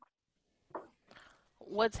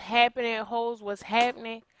What's happening, hoes? What's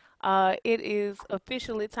happening? It is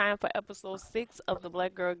officially time for episode 6 of the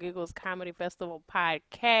Black Girl Giggles Comedy Festival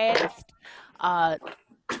podcast. Uh,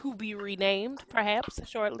 to be renamed, perhaps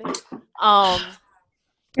shortly. Um,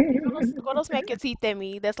 go smack your teeth at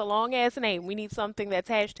me. That's a long ass name. We need something that's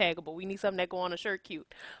hashtagable. We need something that go on a shirt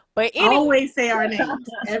cute. But anyway, Always say our names,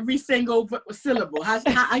 every single syllable. How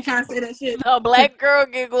I can't say that shit. the Black Girl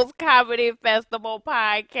Giggles Comedy Festival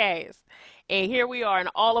podcast. And here we are in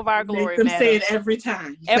all of our Make glory, them say madam. it every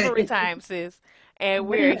time. Every time, sis. And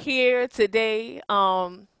we're here today,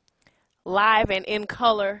 live and in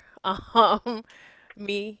color.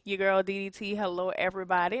 Me, your girl DDT. Hello,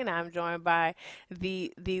 everybody, and I'm joined by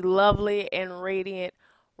the lovely and radiant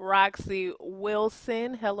Roxy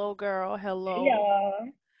Wilson. Hello, girl. Hello. Yeah.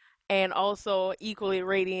 And also equally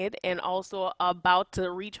radiant, and also about to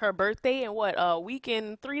reach her birthday in what, a week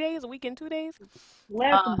in 3 days, a week in 2 days.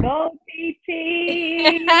 Let's Uh, go,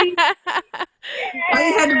 TT. Why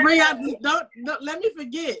you had to bring out this? Don't let me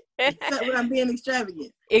forget. Except when I'm being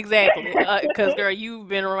extravagant. Exactly. Because, girl, you've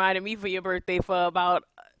been reminding me for your birthday for about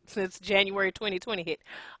since January 2020 hit.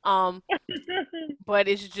 Um, but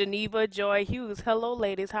it's Geneva Joy Hughes. Hello,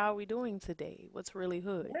 ladies. How are we doing today? What's really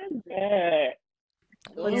hood? We're good.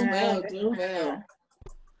 What's Doing well, Just doing well.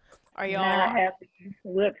 are now y'all? I have these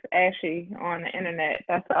lips ashy on the internet.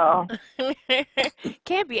 That's all.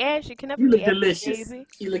 Can't be ashy. Can never You be look ashy, delicious. baby.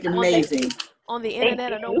 You look On the Thank amazing. you. on the Thank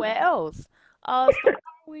internet or you. nowhere else. So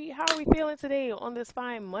how are we feeling today on this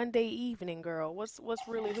fine Monday evening, girl? What's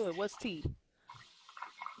really hood? What's tea?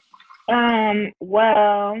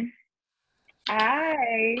 Well,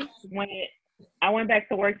 I went I went back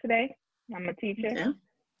to work today. I'm a teacher. Okay.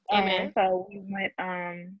 Amen. So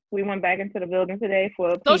we went back into the building today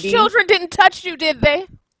for Those PD. children didn't touch you, did they?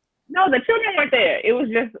 No, the children weren't there. It was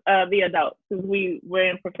just the adults because we're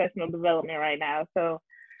in professional development right now. So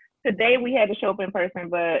today we had to show up in person,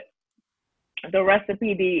 but the rest of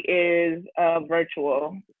PD is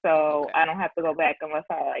virtual. So Okay. I don't have to go back unless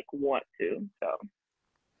I like want to. So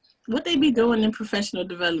What they be doing in professional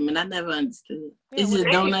development? I never understood. Yeah, Is what it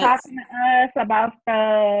they they be do? donuts? talking to us about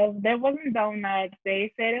stuff. There wasn't donuts.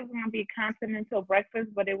 They said it was gonna be continental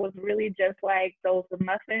breakfast, but it was really just like those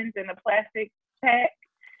muffins in a plastic pack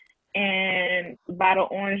and a bottle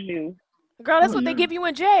of orange juice. Girl, Oh that's what they no. give you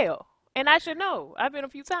in jail. And I should know. I've been a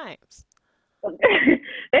few times.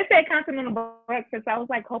 They said continental breakfast. I was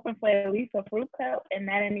like hoping for at least a fruit cup, and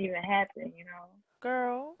that didn't even happen, you know.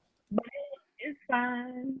 Girl. But it's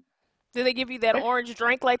fine. Did they give you that orange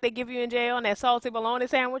drink like they give you in jail and that salty bologna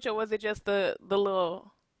sandwich, or was it just the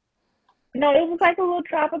little? No, it was like a little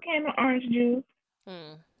Tropicana orange juice,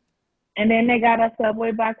 Hmm. and then they got us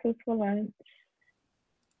Subway boxes for lunch.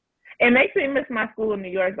 It makes me miss my school in New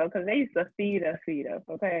York though, because they used to feed us,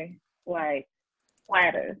 okay, like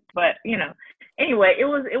platters. But you know, anyway, it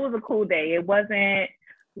was a cool day. It wasn't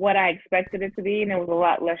what I expected it to be, and it was a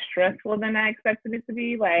lot less stressful than I expected it to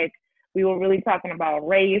be. Like we were really talking about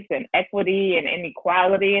race and equity and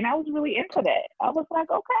inequality, and I was really into that. I was like,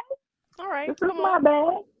 okay, All right, this is come my on.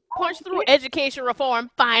 bag. I Punch like through it. education reform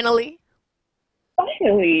finally.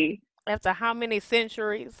 Finally. After how many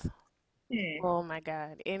centuries? Hmm. Oh my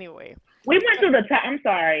God. Anyway. We went through the time. I'm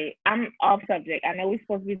sorry, I'm off subject. I know we're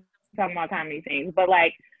supposed to be talking about comedy things, but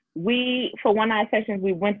like we, for one night sessions,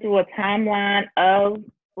 we went through a timeline of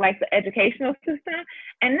like the educational system,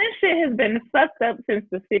 and this shit has been fucked up since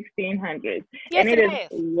the 1600s, and Yes, it it is has.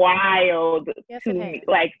 wild Yes, to it me. has.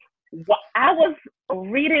 Like I was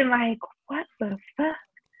reading, like, what the fuck?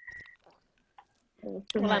 It was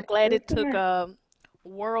too Well, I'm much. glad It was it too took much.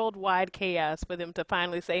 worldwide chaos for them to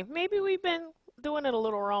finally say maybe we've been doing it a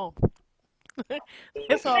little wrong.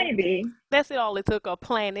 That's all. Maybe. That's it. All it took, a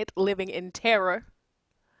planet living in terror,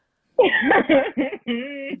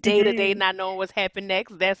 day to day, not knowing what's happening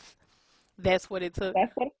next. That's what it took.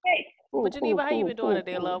 That's what it takes. But Cool, cool, Geneva, how you cool, been doing cool,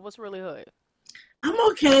 today, cool. love? What's really hood?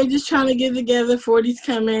 I'm okay. Just trying to get together. 40's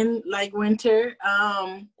coming like winter.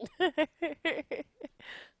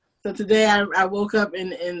 So today I woke up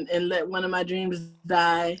and let one of my dreams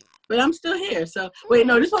die. But I'm still here. So wait,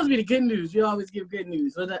 no, Hmm. this supposed to be the good news. You always give good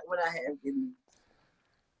news. What I have good news.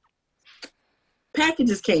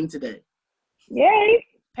 Packages came today. Yay.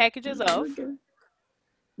 Packages of.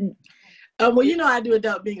 Well, I do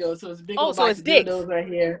adult bingo, so it's a big Oh, old so box it's of dicks. dildos right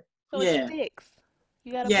here. So it's Yeah, dicks.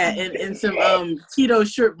 You got a yeah, bunch. and some keto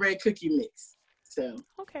shortbread cookie mix. So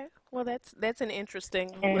Okay. Well, that's an interesting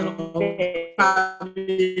little. And I'll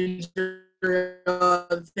probably enjoy all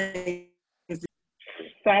the things.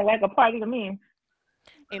 sound like a party to me.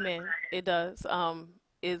 Amen. It does.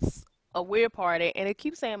 Is a weird party, and it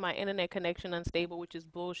keeps saying my internet connection unstable, which is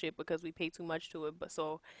bullshit because we pay too much to it. But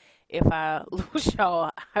so if I lose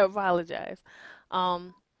y'all, I apologize.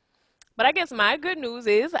 Um, but I guess my good news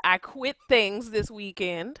is I quit things this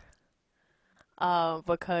weekend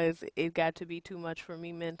because it got to be too much for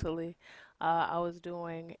me mentally. I was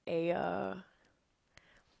doing I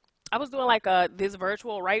was doing like this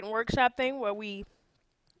virtual writing workshop thing where we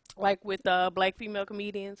like with black female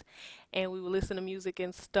comedians, and we would listen to music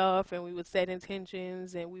and stuff, and we would set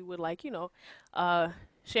intentions, and we would like uh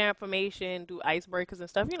share information, do icebreakers and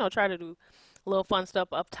stuff, try to do little fun stuff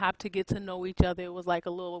up top to get to know each other. It was like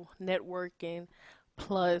a little networking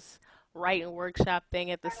plus writing workshop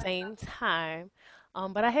thing at the same time.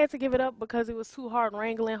 But I had to give it up because it was too hard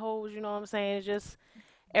wrangling hoes, you know what I'm saying? It's just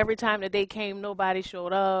every time the day came, nobody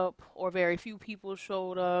showed up, or very few people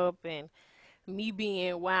showed up, and me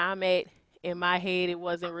being where I'm at in my head, it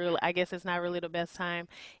wasn't real. I guess it's not really the best time.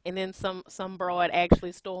 And then some broad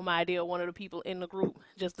actually stole my idea. One of the people in the group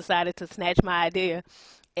just decided to snatch my idea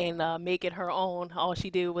and make it her own. All she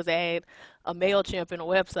did was add a Mailchimp and a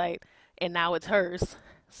website, and now it's hers.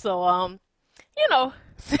 So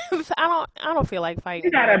since I don't feel like You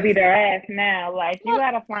fighting gotta hoes. beat their ass now. Like you Well,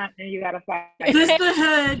 gotta find and you gotta fight them.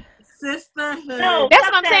 Sisterhood, No, sisterhood, that's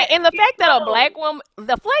fuck what I'm saying. that. And the Keep fact that a going. black woman,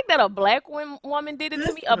 the fact that a black woman did it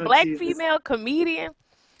to me, a oh black Jesus. female comedian,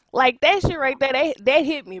 like that shit right there, that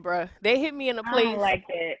hit me, bruh. That hit me in a I don't place like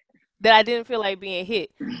it. that I didn't feel like being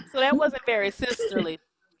hit. So that wasn't very sisterly.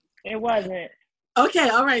 It wasn't. Okay,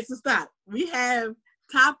 all right, so stop. We have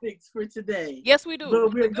topics for today, Yes, we do.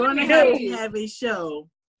 but The we're good going to We news have do. to is, have a show.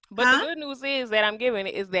 but the Huh? good news is that I'm giving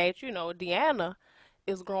is that Deanna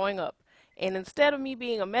is growing up. And instead of me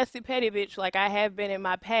being a messy petty bitch like I have been in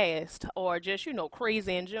my past, or just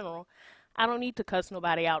crazy in general, I don't need to cuss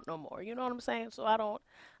nobody out no more. You know what I'm saying? So I don't.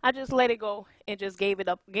 I just let it go and just gave it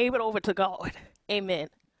over to God. Amen.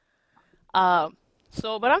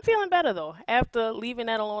 But I'm feeling better though. After leaving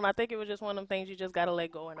that alone, I think it was just one of them things you just gotta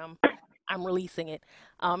let go, and I'm releasing it.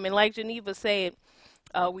 And like Geneva said,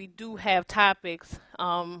 we do have topics.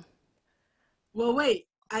 Well, wait.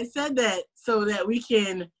 I said that so that we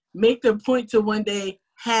can make the point to one day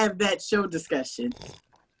have that show discussion.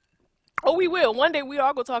 Oh, we will. One day we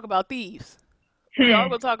are gonna talk about thieves. We are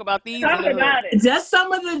gonna talk about thieves in Talk the hood. about it. Just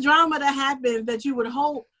some of the drama that happens that you would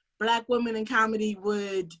hope black women in comedy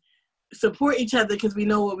would support each other because we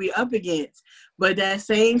know what we're up against. But that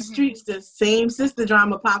same streets, the same sister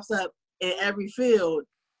drama pops up in every field.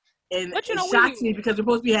 And But it we shocks me human. because we're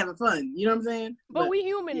supposed to be having fun. You know what I'm saying? But But we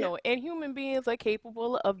human yeah. though, and human beings are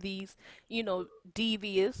capable of these,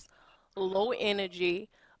 devious, low energy,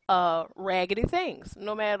 raggedy things.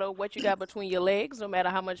 No matter what you got between your legs, no matter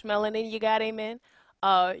how much melanin you got, amen.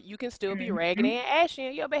 You can still be Mm-hmm. raggedy and ashy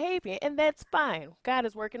in your behavior, and that's fine. God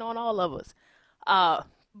is working on all of us. Uh,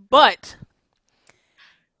 but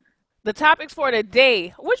the topics for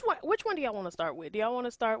today, which one do y'all want to start with? Do y'all want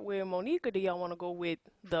to start with Monique, or do y'all want to go with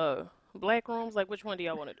the black rooms? Like, which one do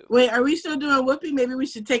y'all want to do? Wait, are we still doing whoopee? Maybe we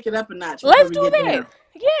should take it up a notch before Let's we do get that. there.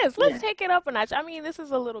 Yes, let's Yeah. take it up a notch. I mean, this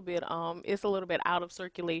is a little bit it's a little bit out of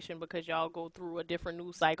circulation because y'all go through a different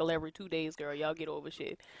news cycle every 2 days, girl. Y'all get over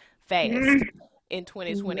shit fast in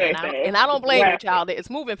 2020, and Very I don't fast. blame you, Rapid. child. It's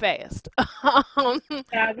moving fast. You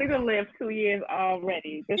Guys, we done lived 2 years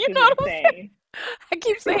already. This know is what I'm saying? insane. I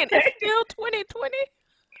keep saying it's still 2020.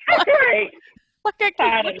 That's right. Like I keep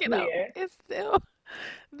Tired of looking up. here. It's still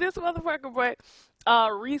this motherfucker, but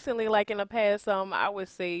recently, like in the past, I would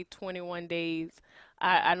say 21 days.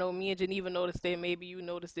 I know me and Geneva noticed it. Maybe you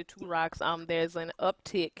noticed it too, Rocks. There's an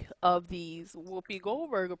uptick of these Whoopi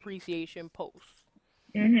Goldberg appreciation posts.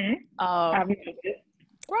 I've Um, noticed.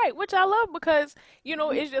 right, which I love because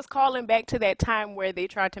it's just calling back to that time where they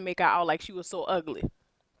tried to make her out like she was so ugly.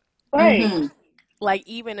 Right. Mm-hmm. Like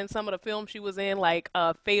even in some of the films she was in, like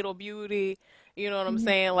Fatal Beauty, you know what I'm Mhm.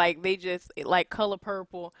 saying? Like they just like Color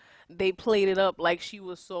Purple, they played it up like she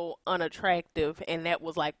was so unattractive, and that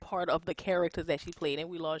was like part of the characters that she played. And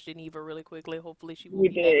we lost Geneva really quickly. Hopefully she will We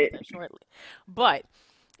be back did. with us shortly. But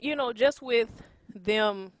just with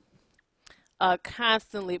them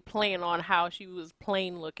constantly playing on how she was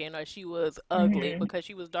plain looking or she was ugly Hmm. because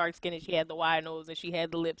she was dark skinned and she had the wide nose and she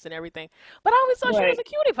had the lips and everything. But I always thought she was Right. a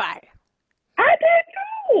cutie pie. I did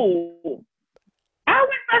too. I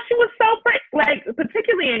always thought she was so pretty. Like,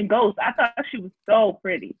 particularly in Ghost, I thought she was so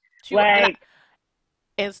pretty. She and Like,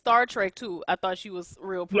 In Star Trek too, I thought she was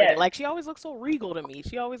real pretty. yes. Like she always looked so regal to me.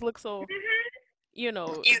 She always looked so, you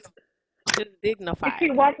know, just And she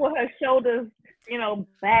dignified. walked with her shoulders,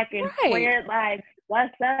 back and Right. squared, like,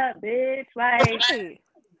 what's up, bitch? Like,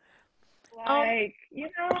 Right. Um you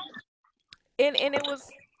know? and it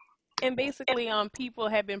was And basically, people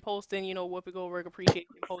have been posting, Whoopi Goldberg appreciation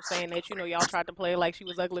posts saying that, y'all tried to play like she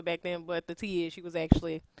was ugly back then, but the tea is she was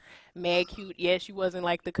actually mad cute. Yes, she wasn't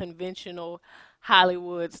like the conventional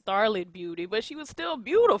Hollywood starlet beauty, but she was still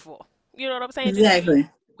beautiful. You know what I'm saying? Denise, we Exactly.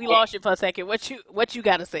 we lost you for a second. What you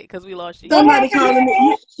got to say? Because we lost you. What Somebody happened calling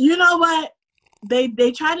me. to You know what? They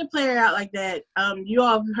try to play her out like that. You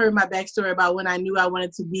all heard my backstory about when I knew I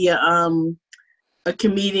wanted to be a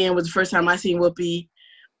comedian. Was the first time I seen Whoopi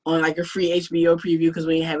on like a free HBO preview because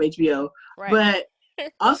we didn't have HBO. Right. But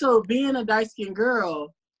also being a dark skinned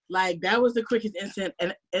girl, like that was the quickest instant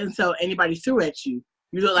and so anybody threw at you.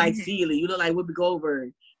 You look like Mhm. Celie, you look like Whoopi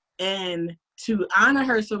Goldberg. And to honor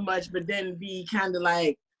her so much, but then be kind of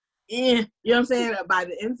like, you know what I'm saying, by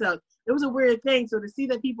the insult, it was a weird thing. So to see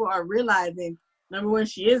that people are realizing, number one,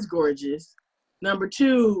 she is gorgeous. Number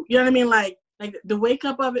two, you know what I mean? Like the wake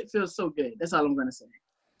up of it feels so good. That's all I'm gonna say.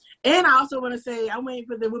 And I also want to say I'm waiting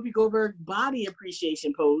for the Whoopi Goldberg body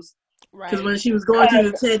appreciation post because Right. when she was going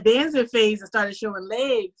through the Ted Danson phase and started showing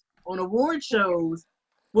legs on award shows,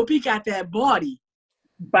 Whoopi got that body.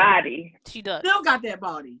 Body. She does. Still got that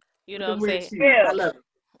body You with know what them I'm weird saying? shoes. I Still. love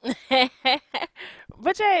it.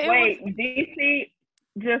 But yeah, it was. Wait, DC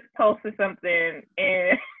just posted something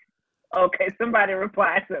and okay, somebody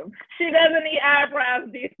replied to him. She doesn't need eyebrows,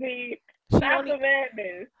 DC. She Stop don't the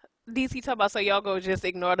madness. DC talk about so y'all go just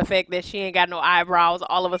ignore the fact that she ain't got no eyebrows.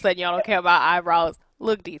 All of a sudden y'all don't care about eyebrows.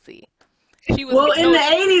 Look, DC. She was Well, in no, the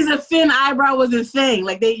 80s, a thin eyebrow was a thing.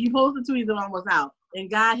 Like you posted tweets of almost out. And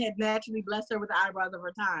God had naturally blessed her with the eyebrows of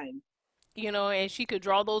her time. and she could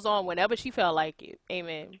draw those on whenever she felt like it.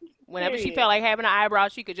 Amen. Whenever she Period. felt like having an eyebrow,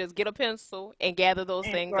 she could just get a pencil and gather those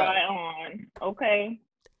And things draw up. it on. Okay.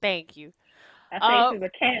 Thank you. Our face Uh, is a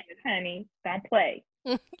canvas, honey. Don't play.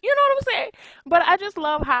 you know what I'm saying? But I just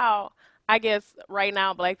love how I guess right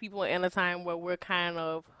now black people are in a time where we're kind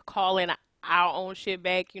of calling our own shit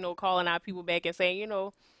back, calling our people back and saying,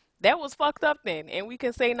 that was fucked up then. And we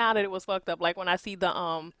can say now that it was fucked up. Like when I see the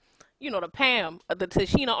Pam, the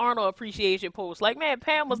Tashina Arnold appreciation post. Like, man,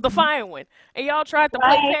 Pam was the fine one. And y'all tried to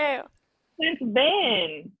play Right. Pam. Since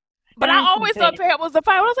then. But I Since always then. thought Pam was the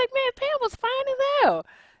fine one. I was like, man, Pam was fine as hell.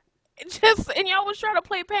 And y'all was trying to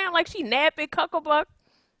play Pam like she nappy, cucklebuck,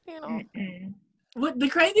 you know. Mm-mm. What the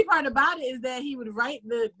crazy part about it is that he would write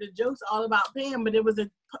the jokes all about Pam, but it was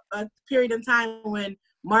a period in time when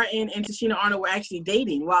Martin and Tashina Arnold were actually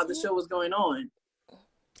dating while the show was going on.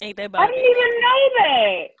 Ain't that I about didn't it? even know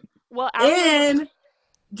that. Well, I remember. And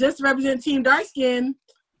just to represent Team Dark Skin,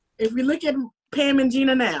 if we look at Pam and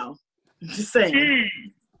Gina now, just saying.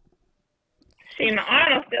 Sheena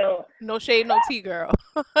Arnold still. No shade, no tea, girl.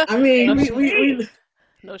 I mean, No we shade, we,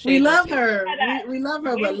 no we shade, no love tea. her. We love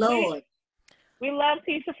her, but Lord. We love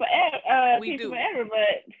Tisha forever, We do. but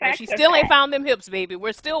But facts she are still ain't facts. found them hips, baby.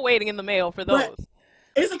 We're still waiting in the mail for But those.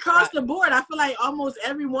 it's across Right. the board. I feel like almost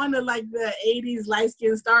every one of like the 80s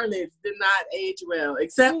light-skinned starlets did not age well,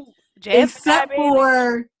 except Ooh, Jasmine Guy, baby.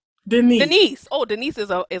 for Denise. Denise. Oh, Denise is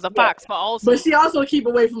a Yeah. fox for all But suits. she also keep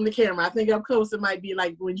away from the camera. I think up close it might be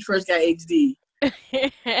like when you first got HD.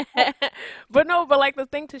 But no, but like the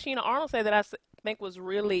thing Tashina Arnold said that think was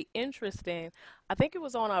really interesting. I think it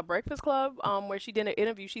was on a Breakfast Club, where she did an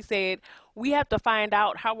interview. She said, "We have to find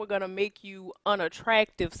out how we're gonna make you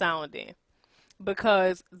unattractive sounding."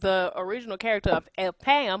 Because the original character of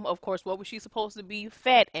Pam, of course, what was she supposed to be?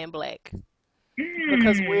 Fat and black.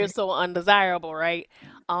 Because we're so undesirable, right?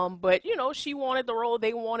 But she wanted the role.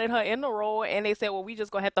 They wanted her in the role, and they said, "Well, we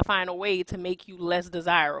just gonna have to find a way to make you less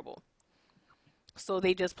desirable." So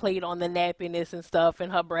they just played on the nappiness and stuff,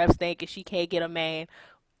 and her breath stank, and she can't get a man.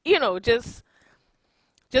 Just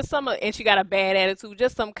some, and she got a bad attitude.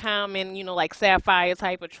 Just some common, like Sapphire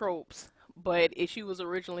type of tropes. But she was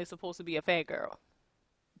originally supposed to be a fat girl.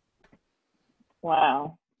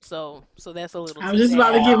 Wow. So that's a little I was tea just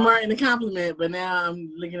about bag. to give Martin a compliment, but now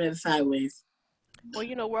I'm looking at it sideways.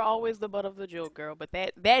 Well, we're always the butt of the joke, girl, but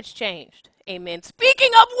that's changed. Amen.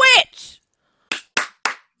 Speaking of which,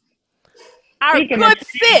 our Speaking of good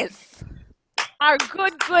sis, our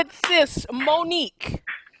good sis, Monique,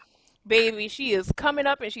 baby, she is coming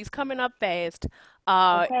up and she's coming up fast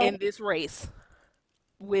okay. in this race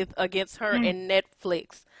with against her and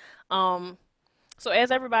Netflix. Um, so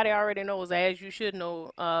as everybody already knows, as you should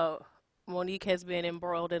know, Monique has been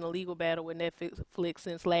embroiled in a legal battle with Netflix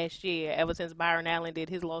since last year, ever since Byron Allen did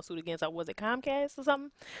his lawsuit against, was it Comcast or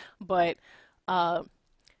something? But uh,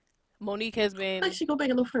 Monique has been, Let's go back a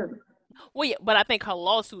little further. well, yeah, but I think her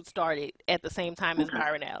lawsuit started at the same time as Okay.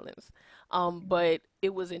 Byron Allen's. But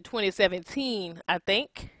it was in 2017, I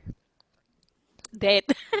think. That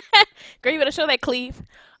girl, you better show that cleave.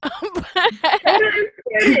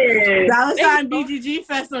 Period. Dollar There you sign go. BGG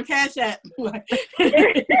Fest on Cash App.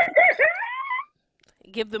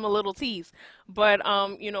 Give them a little tease. But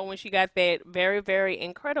when she got that very, very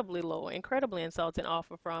incredibly low, incredibly insulting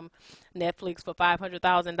offer from Netflix for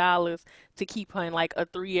 $500,000 to keep her in like a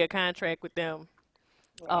 3-year contract with them,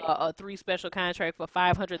 Right. a three special contract for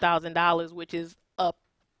 $500,000, which is a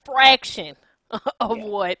fraction of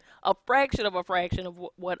Yeah. a fraction of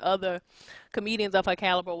what other comedians of her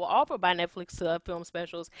caliber were offered by Netflix to film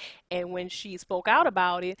specials. And when she spoke out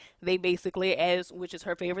about it, they basically, as which is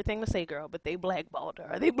her favorite thing to say, girl, but they blackballed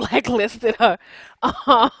her. They blacklisted her.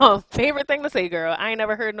 Favorite thing to say, girl. I ain't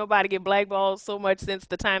never heard nobody get blackballed so much since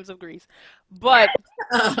the times of Greece. But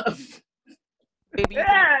Uh, baby,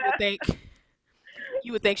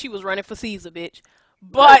 you would think she was running for Caesar, bitch.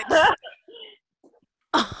 But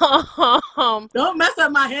um, don't mess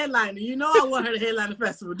up my headliner. You know I want her to headline the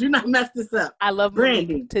festival. Do not mess this up. I love Monique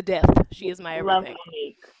Brandy. to death. She is my Love everything.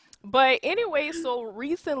 Monique. But anyway, so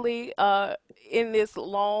recently, in this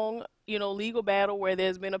long, legal battle where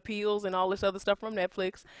there's been appeals and all this other stuff from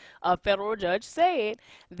Netflix, a federal judge said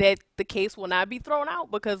that the case will not be thrown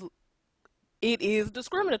out because it is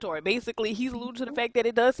discriminatory. Basically, he's alluded to the fact that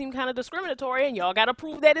it does seem kind of discriminatory, and y'all got to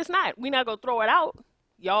prove that it's not. We're not gonna throw it out.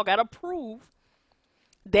 Y'all got to prove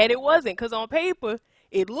that it wasn't, because on paper,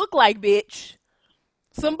 it looked like, bitch,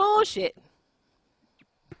 some bullshit.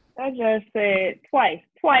 That judge said twice.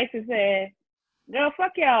 Twice it said, "Girl,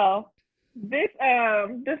 fuck y'all. This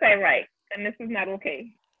ain't right, and this is not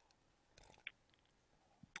okay."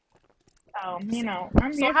 I'm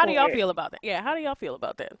So here how do for y'all it. feel about that? Yeah, how do y'all feel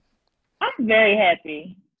about that? I'm very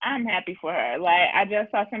happy. I'm happy for her. Like I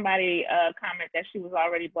just saw somebody comment that she was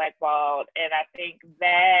already blackballed, and I think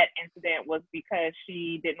that incident was because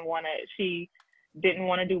she didn't want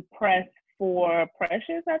to do press for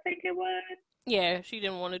Precious. I think it was. Yeah, she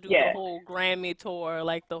didn't want to do the Yeah, whole Grammy tour,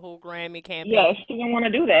 like the whole Grammy yeah, campaign, she didn't want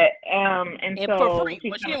to do that. And and for so free. she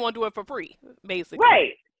But she kind of didn't want to do it for free, basically.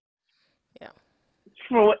 right. Yeah.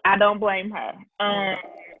 I don't blame her. Mm.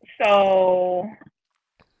 So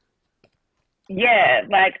yeah,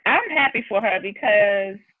 like I'm happy for her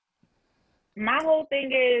because my whole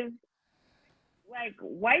thing is like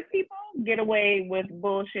white people get away with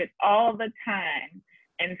bullshit all the time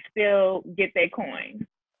and still get their coins.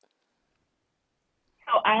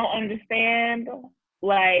 So I don't understand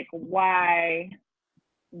like why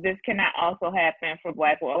this cannot also happen for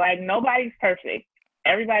black people. Like nobody's perfect.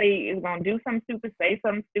 Everybody is gonna do something stupid, say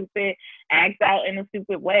something stupid, act out in a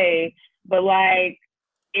stupid way. But like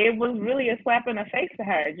it was really a slap in the face to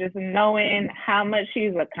her, just knowing how much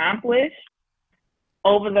she's accomplished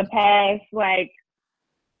over the past like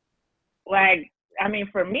I mean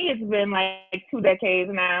for me it's been like 2 decades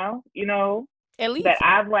now, At that least.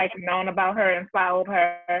 I've like known about her and followed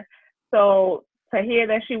her. So to hear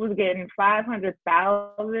that she was getting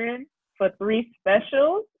 500,000 for 3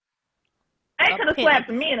 specials, that A could have slapped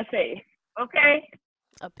pittance. me in the face. Okay,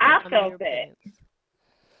 I A felt mere that. pittance.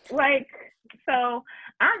 Like, so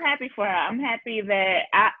I'm happy for her. I'm happy that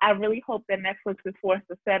I really hope that Netflix is forced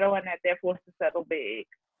to settle and that they're forced to settle big.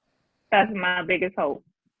 That's my biggest hope.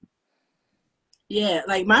 yeah,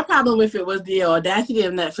 like my problem with it was the audacity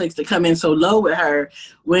of Netflix to come in so low with her.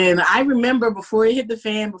 When I remember before it hit the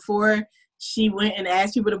fan, before she went and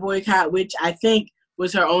asked people to boycott, which I think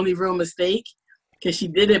was her only real mistake, because she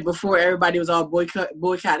did it before everybody was all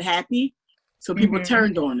boycott happy, so people Mm-hmm.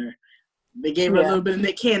 turned on her. They gave her a Yeah. little bit of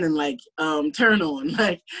Nick Cannon, like turn on,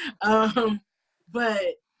 um, but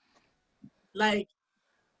like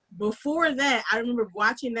before that, I remember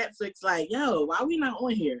watching Netflix like, yo, why are we not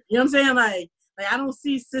on here? You know what I'm saying? Like I don't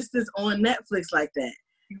see sisters on Netflix like that.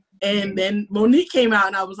 And then Monique came out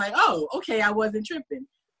and I was like, oh, okay, I wasn't tripping.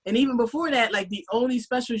 And even before that, like the only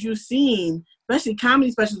specials you've seen, especially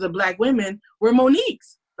comedy specials of black women, were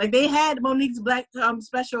Monique's. Like they had Monique's black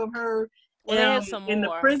special of her Well, they had some in the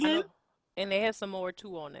more. I prison. know. And they had some more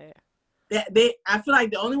too on there. I feel like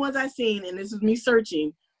the only ones I seen, and this is me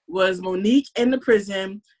searching, was Monique in the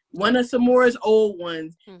prison, one Yeah. of Samora's old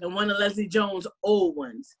ones, and Hmm. one of Leslie Jones' old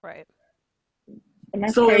ones. Right. And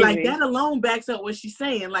that's So like crazy. that alone backs up what she's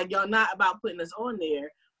saying. Like y'all not about putting us on there,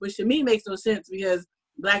 which to me makes no sense because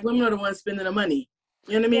black women are the ones spending the money.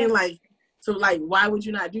 You know what I mean? Yes. Like, so like why would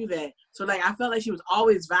you not do that? So like I felt like she was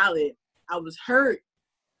always valid. I was hurt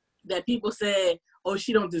that people said, oh,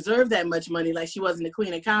 she don't deserve that much money. Like she wasn't the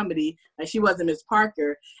queen of comedy. Like she wasn't Miss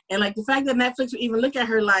Parker. And like the fact that Netflix would even look at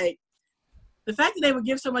her like, the fact that they would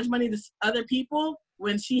give so much money to other people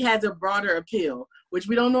when she has a broader appeal, which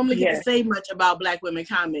we don't normally get to Yes. say much about black women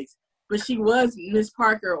comics. but she was Miss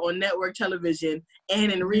Parker on network television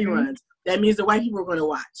and in reruns. That means the white people are going to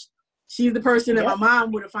watch. She's the person that my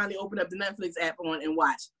mom would have finally opened up the Netflix app on and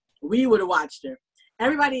watched. We would have watched her.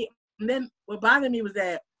 Everybody, and then what bothered me was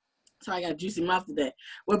that, sorry, I got a juicy mouth today.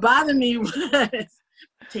 What bothered me was,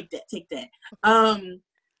 take that.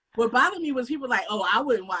 What bothered me was people like, oh, I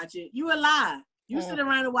wouldn't watch it. You a lie. You sit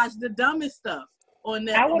around and watch the dumbest stuff on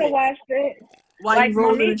Netflix. I would have watched it. While like you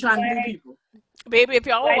rolling Monique and trying to said, do people. Baby, if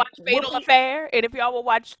y'all will Like, watch Fatal Affair, and if y'all will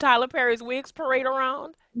watch Tyler Perry's wigs parade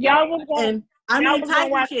around, y'all was going, And I y'all mean was gonna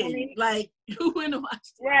Tiger watch King. Monique. Like, who wouldn't have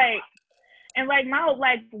watched it? Right. And like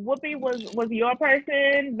Whoopi was your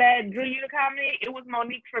person that drew you to comedy. It was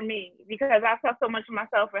Monique for me because I saw so much of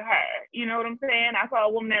myself in her. You know what I'm saying? I saw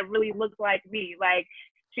a woman that really looked like me. Like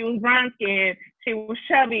she was brown skinned, she was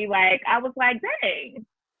chubby. Like I was like, dang.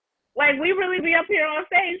 Like we really be up here on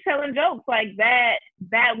stage telling jokes. Like that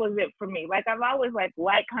was it for me. Like I've always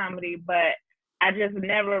liked comedy, but I just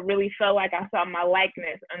never really felt like I saw my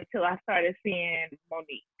likeness until I started seeing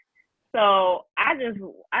Monique. So I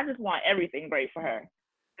just want everything great for her,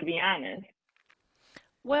 to be honest.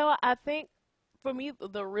 well, I think for me,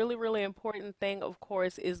 the really, really important thing, of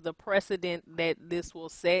course, is the precedent that this will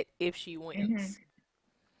set if she wins.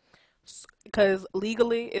 Because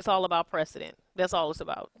legally, it's all about precedent. That's all it's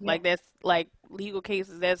about. Yeah. Like, that's like legal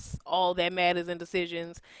cases, that's all that matters in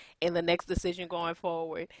decisions and the next decision going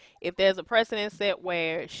forward. If there's a precedent set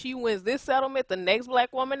where she wins this settlement, the next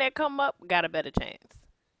black woman that come up got a better chance.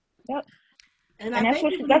 Yep. And And I that's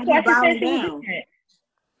think people why need to be she said bowing she was down. different.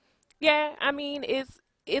 Yeah, I mean,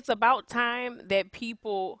 it's about time that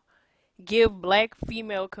people give black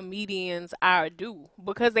female comedians our due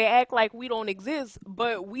because they act like we don't exist,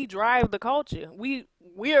 but we drive the culture.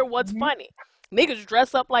 We're what's funny. Niggas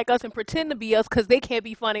dress up like us and pretend to be us because they can't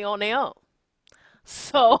be funny on their own.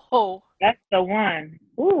 So That's the one.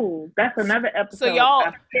 Ooh, that's another so episode. y'all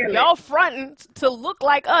I feel it. y'all fronting to look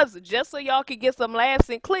like us just so y'all can get some laughs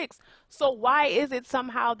and clicks. So why is it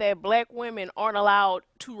somehow that black women aren't allowed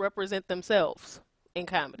to represent themselves in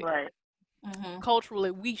comedy? Right.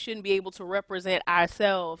 Culturally, we shouldn't be able to represent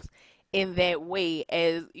ourselves in that way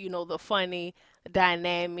as, the funny,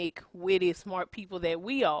 dynamic, witty, smart people that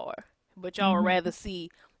we are. But y'all would rather see,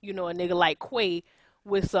 a nigga like Quay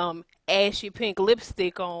with some ashy pink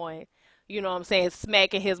lipstick on, you know what I'm saying,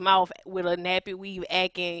 smacking his mouth with a nappy weave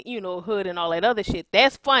acting, hood and all that other shit.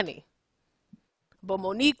 That's funny. But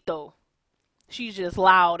Monique, though, she's just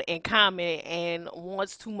loud and common and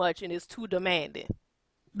wants too much and is too demanding.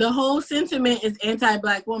 The whole sentiment is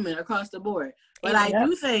anti-black woman across the board. But I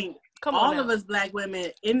do think Come on all now. of us black women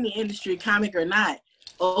in the industry, comic or not,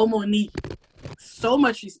 owe Monique so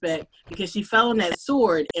much respect because she fell on that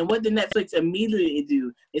sword. And what did Netflix immediately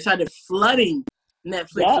do? They started flooding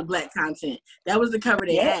Netflix with black content. That was the cover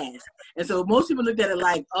they asked. And so most people looked at it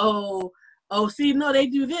like, oh, see, no, they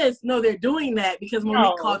do this. No, they're doing that because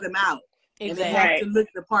Monique called them out. Exactly. And they have to look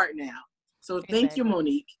the part now. So thank you,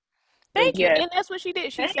 Monique. Thank you. And that's what she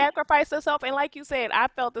did. She sacrificed herself. And like you said, I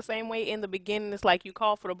felt the same way in the beginning. It's like you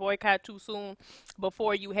called for the boycott too soon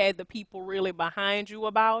before you had the people really behind you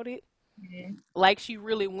about it. Like she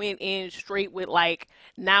really went in straight with like,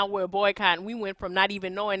 now we're boycotting. We went from not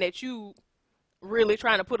even knowing that you really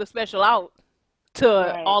trying to put a special out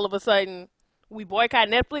to all of a sudden we boycott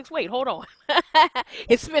Netflix. Wait, hold on.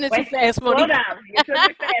 It's spinning too fast, Monique. Slow down. You're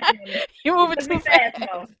too fast. You're moving too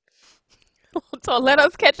fast. So let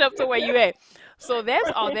us catch up to where you at. So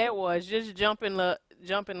that's all that was, just jumping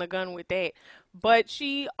the gun with that. But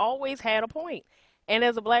she always had a point. And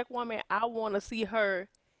as a black woman, I want to see her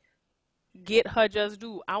get her just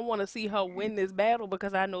due. I want to see her win this battle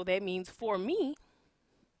because I know that means for me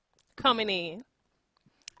coming in,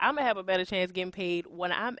 I'm going to have a better chance getting paid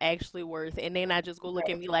when I'm actually worth. And they not just go look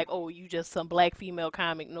at me like, oh, you just some black female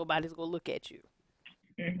comic. Nobody's going to look at you.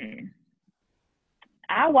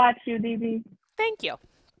 I watch you, DB. Thank you.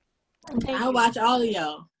 I watch all of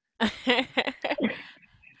y'all.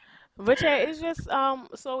 But yeah, it's just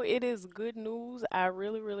so it is good news. I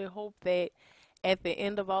really, really hope that at the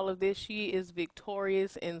end of all of this, she is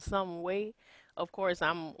victorious in some way. Of course,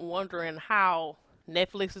 I'm wondering how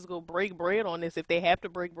Netflix is gonna break bread on this. If they have to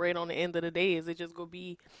break bread on the end of the day, is it just gonna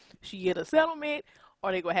be she get a settlement,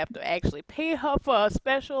 or they gonna have to actually pay her for a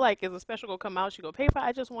special? Like, is a special gonna come out? She gonna pay for it?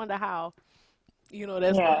 I just wonder how,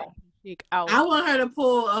 that's gonna kick out. I want her to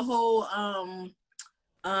pull a whole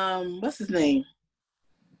what's his name?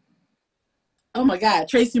 Oh my God,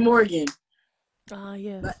 Tracy Morgan.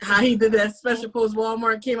 Yeah. How he did that special post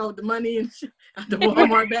Walmart, came out with the money and the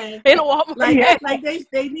Walmart bag. In a Walmart like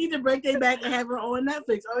they need to break their back and have her on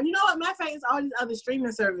Netflix. Or you know what? Matter of fact, it's all these other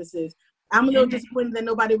streaming services. I'm a little disappointed that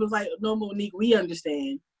nobody was like, no, Monique, we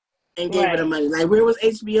understand, and gave her the Right. money. Like, where was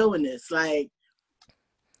HBO in this? Like,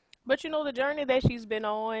 But you know the journey that she's been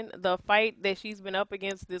on, the fight that she's been up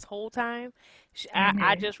against this whole time.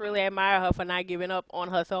 I Mhm. just really admire her for not giving up on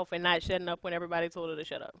herself and not shutting up when everybody told her to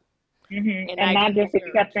shut up Mhm. and And not not getting just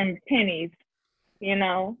discouraged. accepting pennies,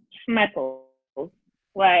 schmeckles.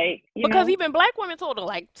 Like, Because even black women told her,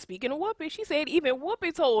 like speaking of Whoopi, she said even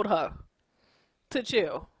Whoopi told her to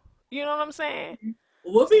chill. You know what I'm saying?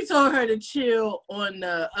 Whoopi told her to chill on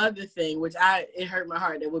the other thing, which it hurt my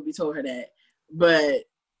heart that Whoopi told her that. But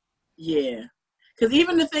yeah, because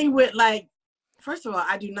even the thing with like, first of all,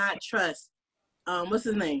 I do not trust. What's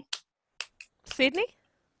his name? Sydney?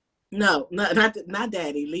 No, not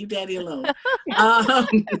Daddy. Leave Daddy alone. Um,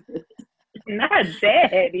 not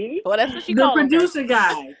daddy. Well, that's what she the call him now. producer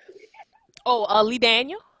guy, Oh, Lee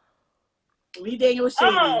Daniel? Lee Daniel was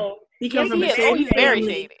shady. Oh, He yeah, comes He from a he's is. Oh, very shady he's very shady.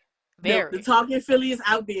 family. shady. The Very. talking Philly is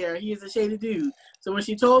out there. He is a shady dude. So when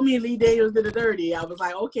she told me Lee Daniels did a dirty, I was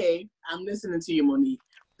like, okay, I'm listening to you, Monique.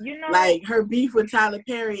 You know, Like her beef with Tyler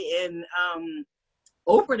Perry and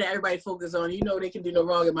Oprah that everybody focused on, they can do no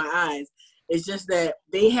wrong in my eyes. It's just that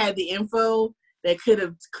they had the info that could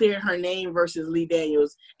have cleared her name versus Lee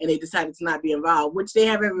Daniels, and they decided to not be involved, which they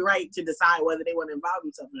have every right to decide whether they want to involve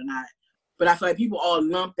themselves or not. But I feel like people all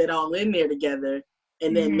lumped it all in there together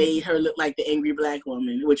and then mhm. made her look like the angry black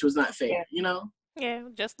woman, which was not fair, Yeah, Yeah,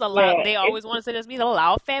 just the yeah. loud. They always want us to just be the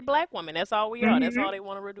loud, fat black woman. That's all we are. That's Mhm. all they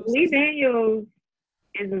want to reduce Lee us to. Daniels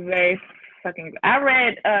is a very fucking. I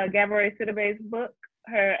read Gabourey Sidibe's book,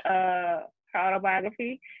 her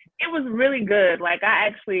autobiography. It was really good. Like, I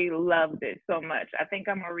actually loved it so much. I think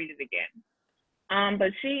I'm gonna read it again.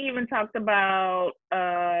 But she even talked about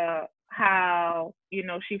how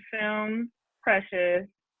she filmed Precious.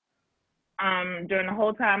 During the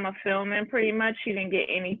whole time of filming, pretty much she didn't get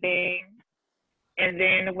anything. And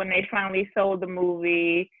then when they finally sold the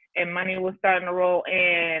movie and money was starting to roll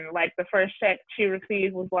in, like the first check she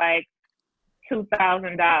received was like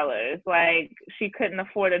 $2,000. Like, she couldn't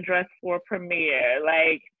afford a dress for a premiere.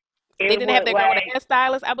 Like, They it didn't have was that girl with a like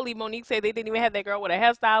hairstylist. I believe Monique said they didn't even have that girl with a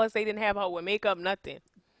hairstylist. They didn't have her with makeup. Nothing.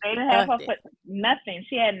 they didn't have her Nothing. for nothing.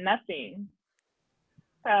 She had nothing.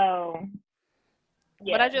 So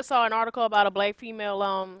But I yeah. just saw an article about a black female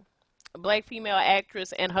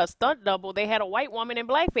actress and her stunt double. They had a white woman in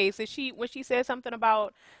blackface, and when she said something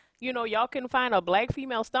about, y'all can find a black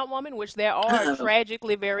female stunt woman, which there are Uh-oh.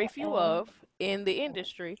 tragically very few Uh-oh. of in the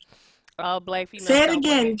industry. Black female Say it stunt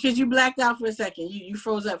again, women. because you blacked out for a second. You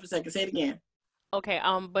froze up for a second. Say it again. Okay,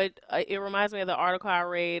 but it reminds me of the article I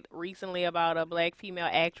read recently about a black female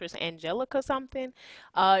actress, Angelica something.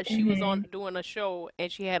 She was on Mhm. doing a show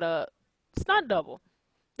and she had a stunt double.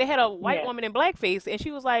 They had a white Yeah. woman in blackface, and she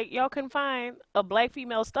was like, "Y'all can find a black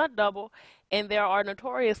female stunt double," and there are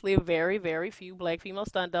notoriously very, very few black female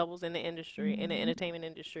stunt doubles in the industry, in the Mhm. entertainment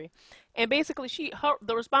industry. And basically,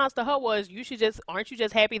 the response to her was, aren't you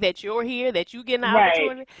just happy that you're here, that you get an Right.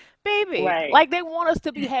 opportunity, baby? Right. Like they want us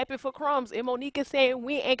to be happy for crumbs, and Monique is saying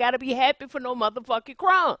we ain't gotta be happy for no motherfucking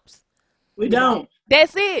crumbs. We We don't. don't.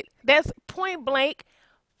 That's it. That's point blank.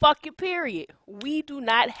 Fuck it, period. We do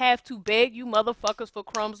not have to beg you motherfuckers for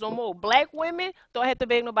crumbs no more. Black women don't have to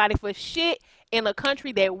beg nobody for shit in a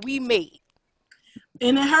country that we made.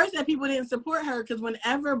 And it hurts that people didn't support her because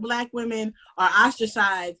whenever black women are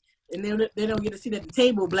ostracized and they don't get a seat at the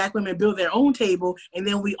table, black women build their own table and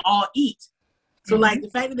then we all eat. So like the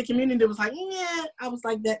fact that the community was like, yeah, I was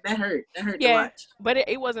like that hurt. That hurt to Yeah, watch. but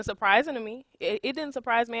it wasn't surprising to me. It didn't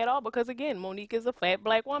surprise me at all because again, Monique is a fat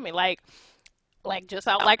black woman. Like just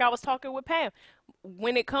out like I was talking with Pam.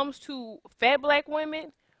 When it comes to fat black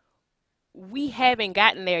women, we haven't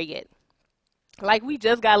gotten there yet. Like we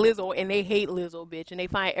just got Lizzo and they hate Lizzo, bitch, and they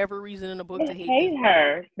find every reason in the book to They hate this hate bitch.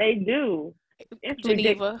 her. They do. It's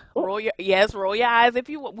ridiculous. Geneva, roll your eyes if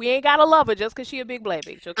you. We ain't gotta love her just cause she a big black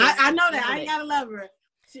bitch. Okay, I know that. remember I ain't that. gotta love her.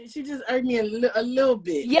 She just irked me a little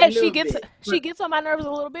bit. A Yeah, little bit. she gets on my nerves a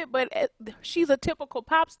little bit, but she's a typical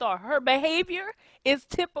pop star. Her behavior is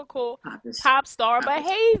typical Pop is pop star pop is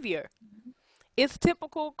behavior. It's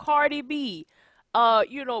typical Cardi B,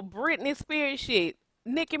 Britney Spears shit.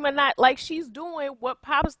 Nicki Minaj, like she's doing what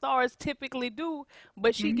pop stars typically do,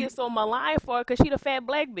 but she Mhm. gets so maligned for it because she the fat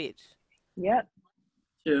black bitch. Yep.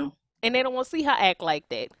 true. And they don't want to see her act like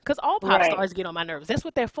that. Because all pop Right. stars get on my nerves. That's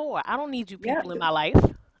what they're for. I don't need you Yep. people in my life.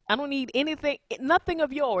 I don't need anything. Nothing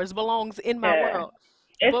of yours belongs in my Yeah. world.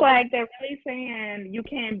 It's But when like they're really saying you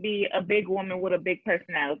can't be a big woman with a big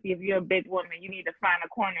personality. If you're a big woman, you need to find a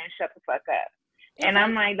corner and shut the fuck up. And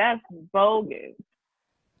I'm exactly. like, that's bogus.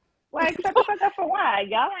 Like, shut the fuck up for why?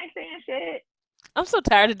 Y'all ain't saying shit. I'm so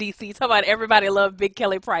tired of DC. Talking about everybody loved Big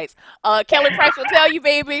Kelly Price. Kelly Price will tell you,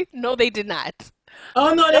 baby. No, they did not.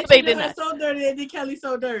 Oh no, No, they they treated did her not. so dirty. They did Kelly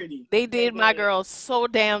so dirty. They They did my did. girl so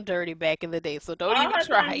damn dirty back in the day. So don't All even her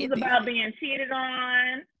try songs was it, about DC. being cheated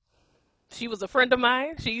on. She was a friend of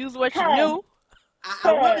mine. She used what she Huh. knew.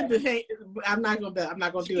 I wanted to say, I'm not gonna. I'm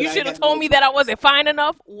not gonna do it. You I should have got to told go. me that I wasn't fine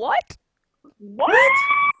enough. What? What?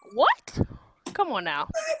 What? What? Come on now.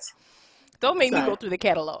 Don't make me Sorry. go through the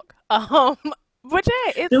catalog. But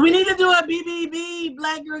yeah, it's Do we need to do a BBB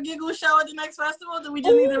Black Girl Giggle show at the next festival? Do we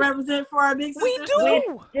just need to ooh, represent for our big we sisters? We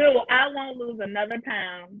do. do. I won't lose another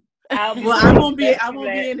pound. I'll be Well, I ready. won't be. Let's I do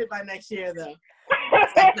won't be in it by next year though.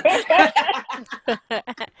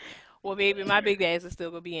 that. Well, baby, my big ass is still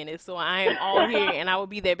gonna be in it, so I am all here, and I will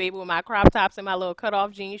be there, baby, with my crop tops and my little cut off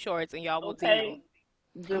jean shorts, and y'all will see them. Okay.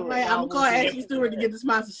 All Do right, it. I'm Y'all gonna will call see Ashley Stewart to get the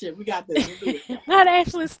sponsorship. We got this. Let's do it. them. Not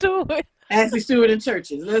Ashley Stewart. Ashley Stewart in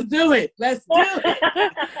churches. Let's do it. Let's do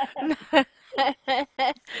it.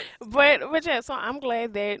 But yeah, so I'm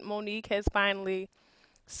glad that Monique has finally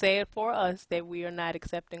said for us that we are not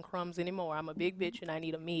accepting crumbs anymore. I'm a big bitch and I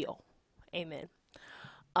need a meal. Amen.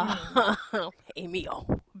 Uh, a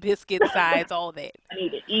meal, biscuit sides, all that. I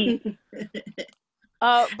need to eat.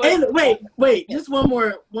 But And wait, yes. just one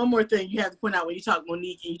more thing you have to point out when you talk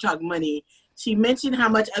Monique and you talk money. She mentioned how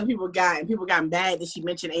much other people got, and people got mad that she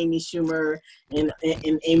mentioned Amy Schumer and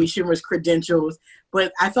Amy Schumer's credentials.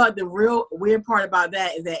 But I thought the real weird part about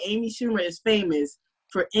that is that Amy Schumer is famous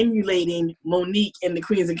for emulating Monique and the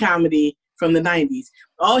Queens of Comedy from the 90s.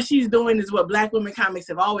 All she's doing is what Black women comics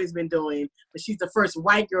have always been doing, but she's the first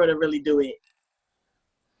white girl to really do it.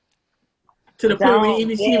 To the point where Don't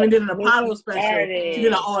she get even did an me Apollo special. She did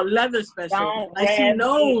an started. all leather special. Don't Like she rev me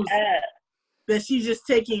knows up. that she's just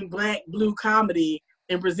taking black blue comedy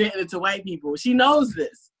and presenting it to white people. She knows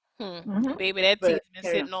this. Mm-hmm. Baby, that tea's But been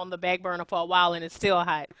carry on. sitting on the back burner for a while and it's still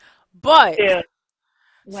hot. But Yeah.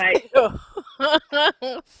 Like, still,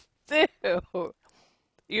 still,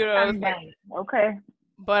 you know what I'm I'm saying? done. Okay.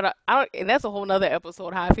 But and that's a whole nother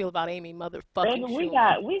episode. How I feel about Amy motherfucking Baby, we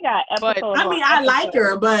Schumer. got But episodes I on mean, I like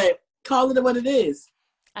her, episodes. but call it what it is.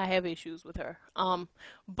 I have issues with her.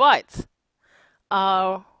 But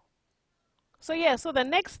uh, so yeah. So the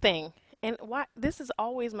next thing, and why this is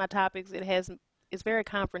always my topics. It's very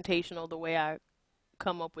confrontational the way I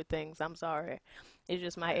come up with things. I'm sorry. It's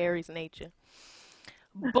just my Aries nature.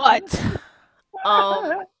 But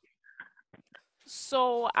um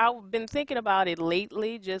so I've been thinking about it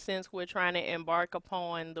lately just since we're trying to embark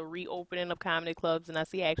upon the reopening of comedy clubs and I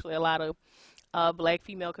see actually a lot of black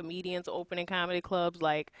female comedians opening comedy clubs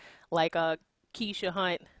like Keisha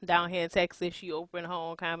Hunt down here in Texas. She opened her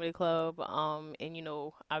own comedy club. And you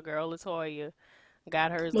know, our girl Latoya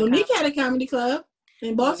got hers the Monique comedy had a comedy club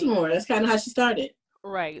in Monique. Baltimore. That's kind of how she started.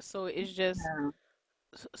 Right. So it's just Yeah.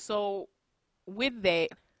 so with that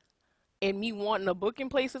and me wanting to book in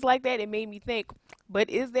places like that, it made me think, but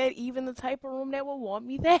is that even the type of room that will want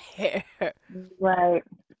me there? Right.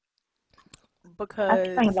 I Because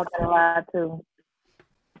think about that a lot too.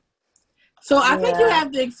 So I think you Yeah.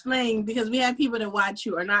 have to explain because we have people that watch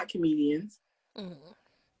who are not comedians. Mhm.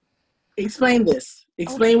 Explain this.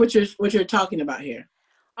 Explain what you're talking about here.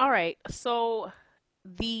 All right. So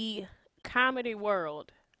the comedy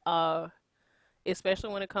world,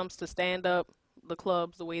 especially when it comes to stand up, the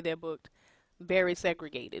clubs, the way they're booked, very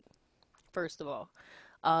segregated, first of all.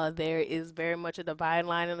 There is very much a dividing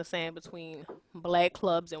line in the sand between black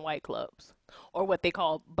clubs and white clubs, or what they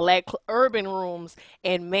call urban rooms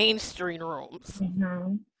and mainstream rooms.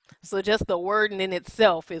 Mm-hmm. So just the wording in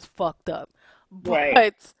itself is fucked up. Right.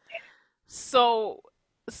 But so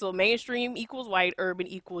so mainstream equals white, urban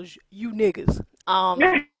equals you niggas.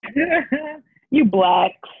 You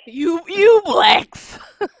blacks. You blacks.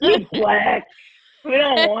 You blacks. We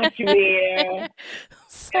don't want you here.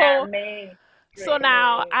 So Mainstream. so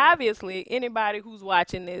now obviously anybody who's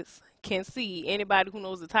watching this can see, anybody who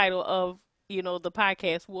knows the title of, you know, the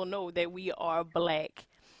podcast will know that we are black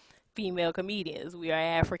female comedians. We are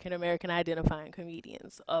African American identifying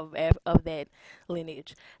comedians of that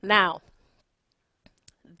lineage. Now,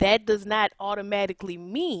 that does not automatically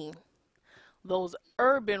mean those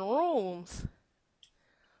urban rooms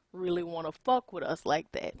really want to fuck with us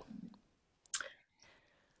like that.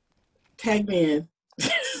 Tag man.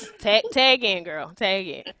 Tag in, girl. Tag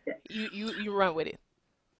in. You run with it.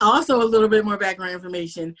 Also, a little bit more background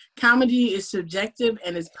information. Comedy is subjective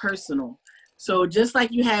and it's personal. So just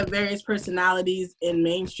like you have various personalities in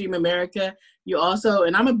mainstream America, you also,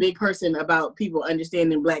 and I'm a big person about people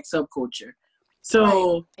understanding black subculture.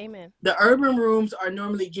 So Right. Amen. the urban rooms are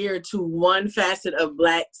normally geared to one facet of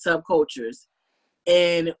black subcultures.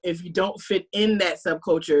 And if you don't fit in that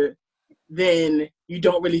subculture, then you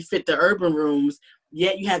don't really fit the urban rooms.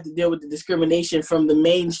 Yet you have to deal with the discrimination from the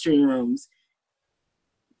mainstream rooms.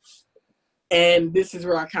 And this is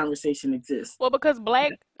where our conversation exists. Well, because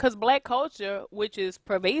black culture, which is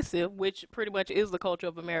pervasive, which pretty much is the culture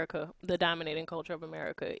of America, the dominating culture of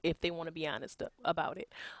America, if they want to be honest about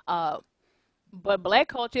it. Uh, but black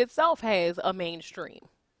culture itself has a mainstream.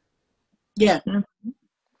 Yeah.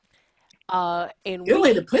 And Good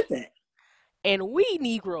way to put that. And we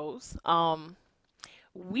Negroes,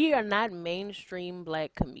 we are not mainstream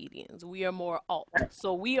black comedians. We are more alt.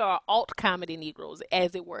 So we are alt comedy Negroes,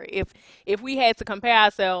 as it were. If we had to compare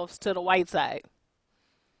ourselves to the white side,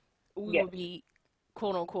 we Yeah. would be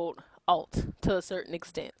quote unquote alt to a certain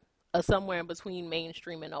extent. Somewhere in between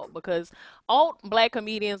mainstream and alt. Because alt black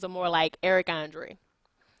comedians are more like Eric Andre,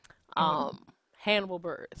 Hannibal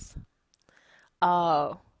Buress,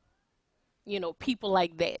 uh, people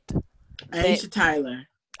like that. Aisha Tyler.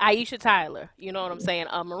 Aisha Tyler, you know what I'm saying?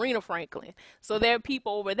 Marina Franklin. So there are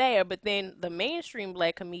people over there, but then the mainstream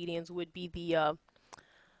black comedians would be the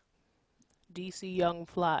DC Young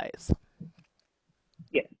Flies.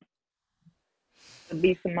 Yeah. The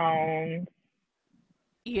B. Simone.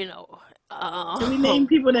 You know, Can we name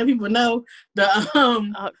people that people know?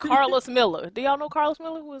 Carlos Miller. Do y'all know Carlos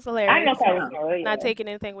Miller? Who was hilarious. I know Carlos Miller. Yeah. Not taking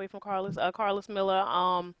anything away from Carlos. Carlos Miller.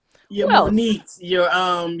 Your who else? Monique's,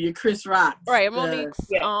 your Chris Rock. Right, Monique's.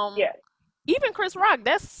 Yeah. Even Chris Rock.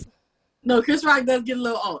 No, Chris Rock does get a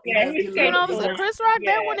little alt. Yeah, You know what I'm saying? Chris Rock,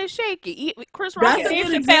 that one is shaky. Chris Rock That's and a Dave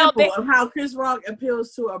good Chappelle, example of how Chris Rock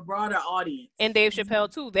appeals to a broader audience. and Dave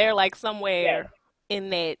Chappelle too. They're like somewhere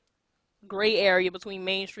in that gray area between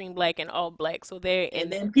mainstream black and alt black. So they're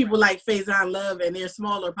and then people like Faison Love and their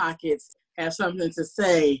smaller pockets have something to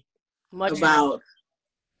say about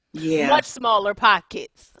much smaller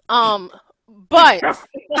pockets. But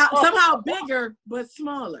somehow bigger but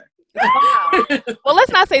smaller. Well,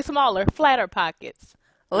 let's not say smaller, flatter pockets.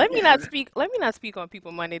 Let me not speak on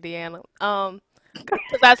people money, Deanna.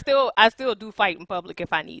 Because I still do fight in public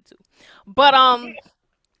if I need to. But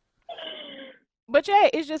yeah,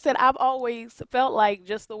 it's just that I've always felt like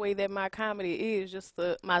just the way that my comedy is, just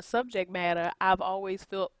my subject matter, I've always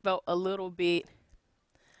felt a little bit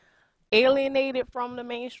alienated from the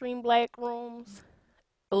mainstream black rooms,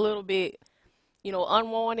 a little bit,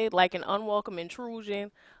 unwanted, like an unwelcome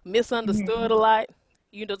intrusion, misunderstood a lot.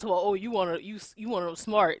 You know, to you wanna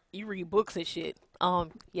smart, you read books and shit.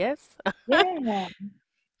 Yes. Yeah.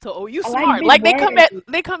 So you I smart. like Like big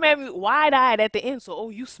they come at me wide eyed at the end. So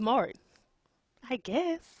you smart. I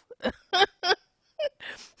guess. I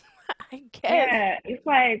guess. Yeah, it's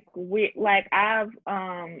like I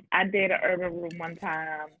did an urban room one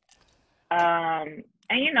time. And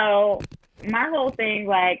my whole thing,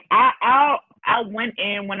 like I went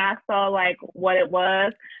in when I saw like what it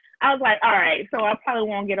was. I was like, all right, so I probably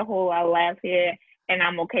won't get a whole lot of laughs here, and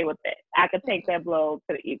I'm okay with that. I could take that blow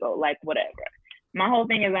to the ego, like whatever. My whole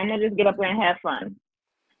thing is I'm gonna just get up there and have fun,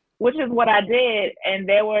 which is what I did. And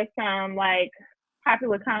there were some like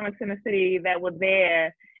popular comics in the city that were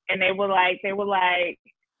there, and they were like,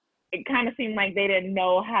 it kind of seemed like they didn't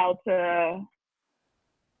know how to,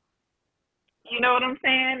 you know what I'm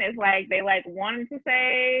saying? It's like they like wanted to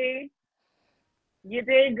say you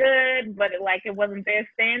did good, but it wasn't their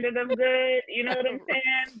standard of good. You know what I'm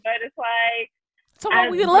saying? But it's like, So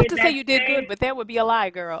we'd love to say you did good, but that would be a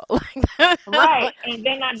lie, girl. Right. And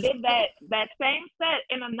then I did that same set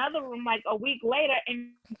in another room like a week later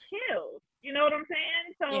and killed. You know what I'm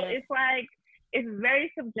saying? So It's like, it's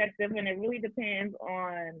very subjective, and it really depends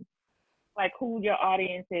on like who your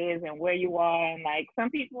audience is and where you are. And like some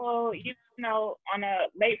people, on a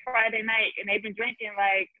late Friday night and they've been drinking,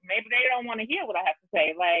 like maybe they don't want to hear what I have to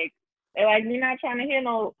say. Like they're like, you're not trying to hear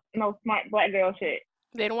no smart black girl shit.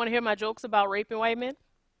 They don't want to hear my jokes about raping white men.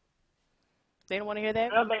 They don't want to hear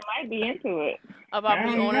that. Well, they might be into it. About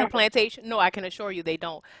me owning a plantation? No, I can assure you they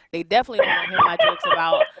don't. They definitely don't want to hear my jokes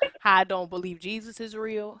about how I don't believe Jesus is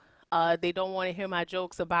real. They don't want to hear my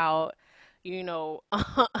jokes about,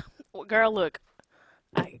 girl, look,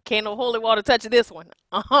 I can't no holy water touch this one.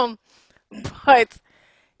 But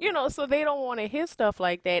so they don't want to hear stuff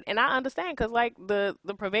like that, and I understand because like the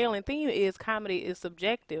prevailing theme is comedy is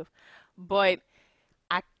subjective, but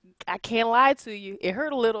I can't lie to you, it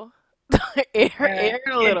hurt a little. It hurt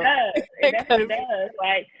a little. It definitely does.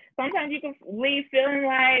 Like sometimes you can leave feeling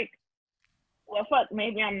like, well, fuck,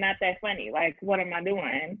 maybe I'm not that funny. Like, what am I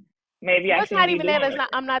doing? Maybe I shouldn't. It's not even that.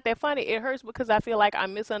 I'm not that funny. It hurts because I feel like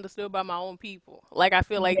I'm misunderstood by my own people. Like I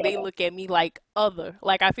feel like they look at me like other.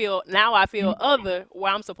 Like I feel other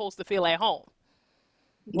where I'm supposed to feel at home.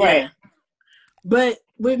 Right. But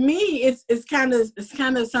with me, it's kind of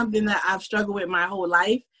something that I've struggled with my whole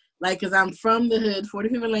life. Like, cause I'm from the hood,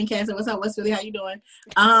 45th and Lancaster. What's up, West Philly? How you doing?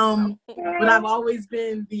 But I've always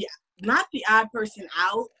been not the odd person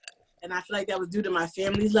out, and I feel like that was due to my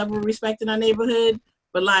family's level of respect in our neighborhood.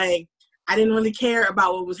 But like, I didn't really care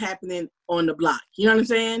about what was happening on the block. You know what I'm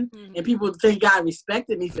saying? Mhm. And people think God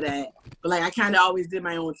respected me for that. But like, I kind of always did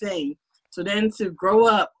my own thing. So then to grow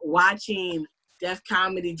up watching Def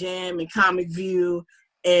Comedy Jam and Comic View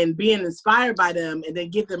and being inspired by them, and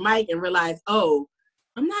then get the mic and realize, oh,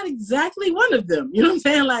 I'm not exactly one of them. You know what I'm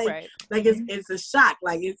saying? Right. Like it's a shock.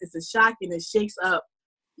 Like it's a shock, and it shakes up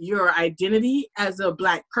your identity as a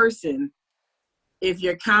Black person if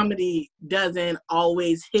your comedy doesn't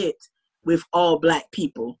always hit with all Black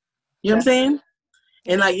people. You know what I'm saying?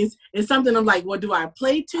 And like it's something of like, well, do I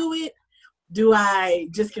play to it? Do I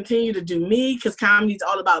just continue to do me? Because comedy is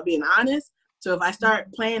all about being honest. So if I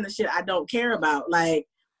start playing the shit I don't care about, like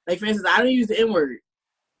for instance, I don't use the N-word.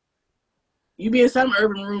 You be in some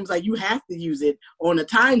urban rooms, like you have to use it on a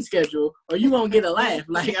time schedule or you won't get a laugh.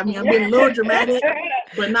 Like, I mean, I'm being a little dramatic,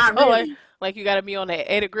 but not So really. like you gotta be on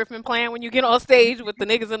the Eddie Griffin plan when you get on stage with the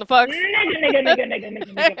niggas and the fucks.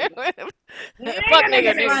 Fuck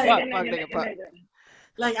nigga, fuck.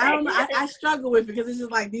 Like, I don't know. I struggle with it because it's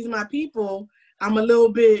just like, these are my people. I'm a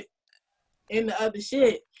little bit in the other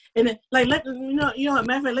shit. And then, like, you know what,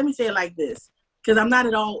 matter of fact, let me say it like this. Because I'm not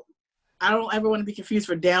at all, I don't ever want to be confused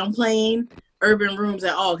for downplaying urban rooms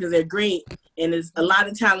at all, because they're great and there's a lot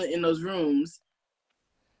of talent in those rooms.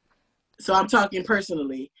 So I'm talking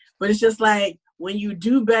personally. But it's just like, when you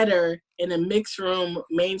do better in a mixed room,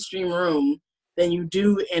 mainstream room, than you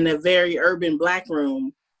do in a very urban Black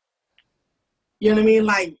room, you know what I mean?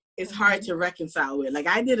 Like, it's hard to reconcile with. Like,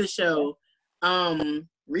 I did a show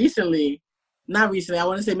recently, not recently, I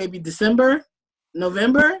want to say maybe December,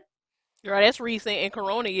 November. Girl, that's recent. In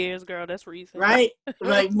Corona years, girl, that's recent. Right?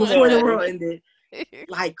 Like, before the world ended.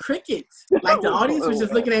 Like, crickets. Like, the audience was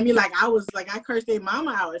just looking at me like I cursed their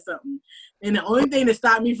mama out or something. And the only thing that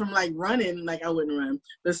stopped me from, like, running, like, I wouldn't run,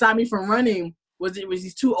 but stopped me from running was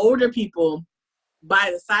these two older people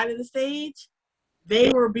by the side of the stage.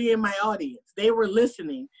 They were being my audience. They were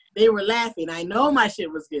listening. They were laughing. I know my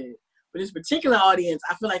shit was good. But this particular audience,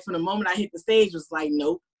 I feel like from the moment I hit the stage was like,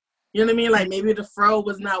 nope. You know what I mean? Like, maybe the fro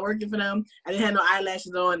was not working for them. I didn't have no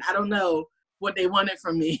eyelashes on. I don't know what they wanted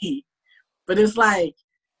from me. But it's like,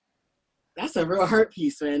 that's a real hurt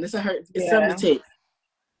piece, man. It's something to take.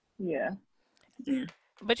 Yeah.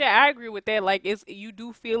 But yeah, I agree with that. Like, you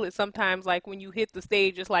do feel it sometimes. Like when you hit the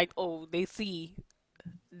stage, it's like, oh, they see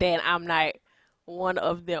that I'm not one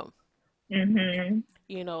of them. Mhm.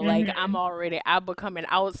 You know, like I become an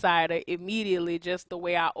outsider immediately just the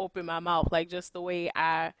way I open my mouth, like just the way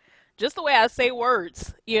I say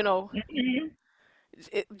words, you know,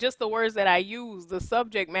 just the words that I use, the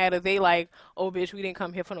subject matter, they like, oh bitch, we didn't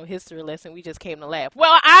come here for no history lesson, we just came to laugh.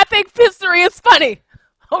 Well, I think history is funny.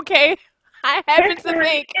 Okay. I happen to History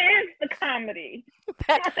think is the comedy.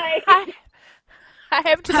 that I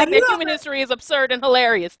happen to think that human history is absurd and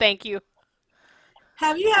hilarious. Thank you.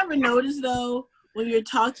 Have you ever noticed, though, when you're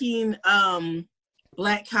talking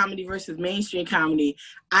Black comedy versus mainstream comedy,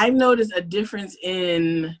 I've noticed a difference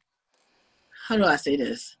in, how do I say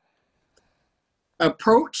this?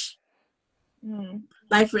 Approach.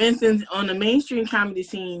 Like, for instance, on the mainstream comedy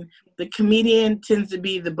scene, the comedian tends to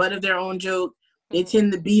be the butt of their own joke. They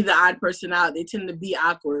tend to be the odd person out. They tend to be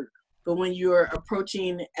awkward. But when you're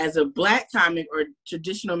approaching as a Black comic or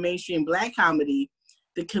traditional mainstream Black comedy,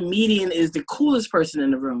 the comedian is the coolest person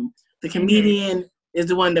in the room. The comedian is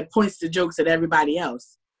the one that points the jokes at everybody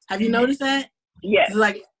else. Have you noticed that? Yes.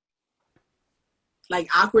 Like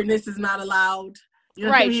awkwardness is not allowed. You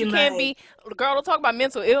know Right, what I mean? you can't be, girl. Don't talk about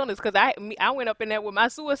mental illness, cause I went up in there with my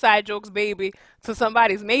suicide jokes, baby, to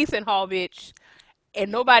somebody's Mason Hall, bitch,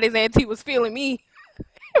 and nobody's auntie was feeling me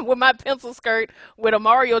with my pencil skirt with a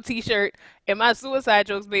Mario T-shirt and my suicide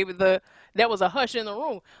jokes, baby. There was a hush in the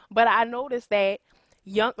room, but I noticed that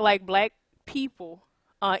young, like Black people,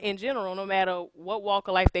 in general, no matter what walk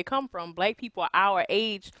of life they come from, Black people our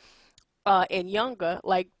age, and younger,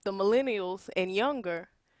 like the millennials and younger,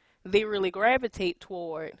 they really gravitate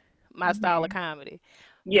toward my style of comedy.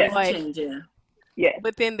 Yes. But change, yeah. Yes.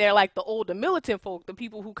 but then they're like the older militant folk, the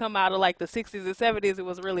people who come out of like the 60s and 70s, it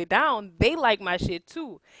was really down. They like my shit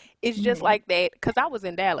too. It's just like that, because I was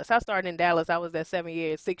in Dallas. I started in Dallas. I was there 7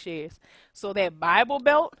 years, 6 years. So that Bible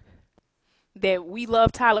Belt, that we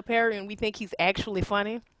love Tyler Perry and we think he's actually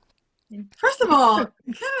funny. First of all, cut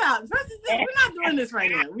it out. We're not doing this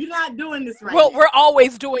right now. We're not doing this right Well, now. we're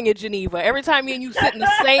always doing it, Geneva. Every time me and you sit in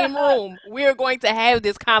the same room, we're going to have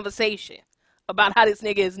this conversation. about how this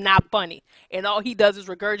nigga is not funny and all he does is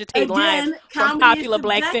regurgitate lines Again, from comedy is popular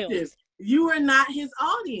black subjective. films. You are not his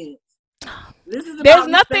audience. This is There's about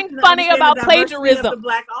nothing respecting and funny understanding about the diversity of the plagiarism.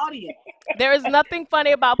 black audience. There is nothing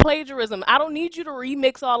funny about plagiarism. I don't need you to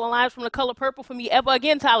remix all the lines from The Color Purple for me ever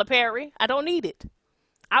again, Tyler Perry. I don't need it.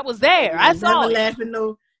 I was there. I Never saw it. laughing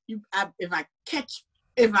though.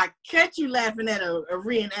 If I catch you laughing at a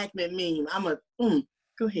reenactment meme, I'm a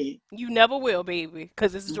go ahead. You never will, baby,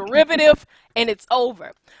 because it's derivative and it's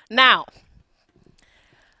over. Now,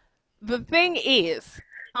 the thing is,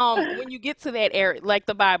 when you get to that area, like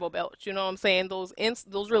the Bible Belt, you know what I'm saying? Those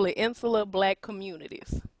really insular black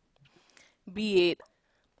communities, be it,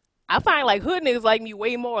 I find like hood niggas like me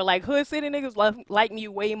way more. Like hood city niggas like me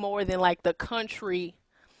way more than like the country.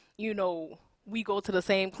 You know, we go to the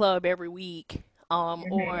same club every week.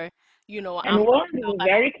 Hmm. Or And I'm New from Orleans the South. is I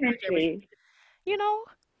go very to church every country. Sunday. You know,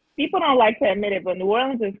 People don't like to admit it, but New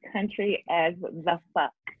Orleans is country as the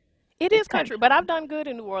fuck. it It's is country, but country. I've done good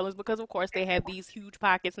in New Orleans because, of course, they have these huge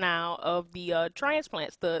pockets now of the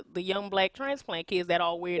transplants, the young black transplant kids that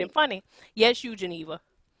all weird and funny. Yes, you, Geneva,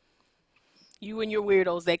 you and your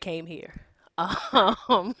weirdos that came here.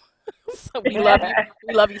 Um, so we love you.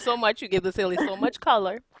 We love you so much. You give the silly so much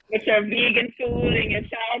color. With your vegan food and your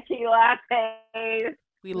chai tea lattes.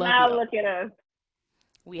 We love Now y'all. look at us.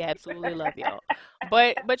 We absolutely love y'all.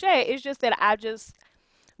 But yeah, it's just that I just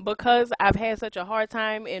because I've had such a hard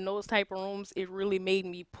time in those type of rooms, it really made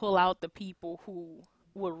me pull out the people who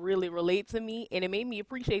would really relate to me, and it made me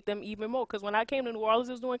appreciate them even more. Because when I came to New Orleans,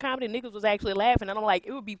 was doing comedy, niggas was actually laughing, and I'm like,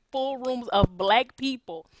 it would be full rooms of black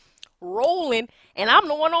people rolling, and I'm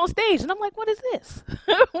the one on stage, and I'm like, what is this?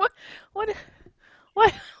 what, what,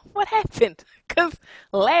 what, what happened? Because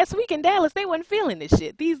last week in Dallas, they wasn't feeling this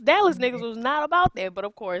shit. These Dallas niggas was not about that, but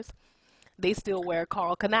of course, they still wear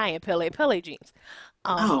Carl Kanai and Pele jeans.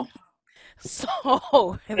 Um, Oh, so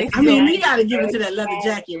and they I still mean, Now we you got to give it so to that leather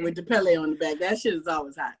jacket strong. with the Pele on the back. That shit is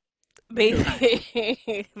always hot. Still hot.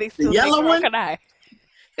 baby they The still say yellow Carl one. Kanai.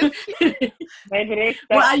 Maybe they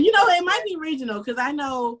Well, stuck. it might be regional because I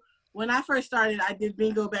know when I first started, I did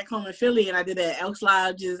bingo back home in Philly, and I did at Elks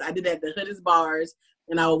Lodges, I did at the Hoodest bars,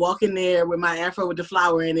 and I would walk in there with my afro with the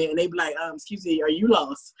flower in it, and they'd be like, "Excuse me, are you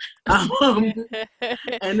lost?" Um,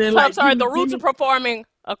 and then So I'm like, sorry, the give roots are me, performing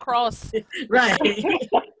across the right.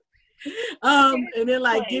 country. And then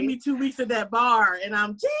like, give Place. me 2 weeks at that bar, and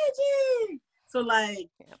I'm Gigi. So like,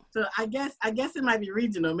 Yeah. so I guess it might be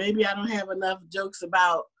regional. Maybe I don't have enough jokes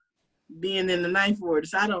about being in the ninth ward,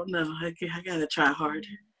 so I don't know. I gotta try hard.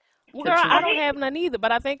 Well, Gotta girl, try I I don't mean, have none either,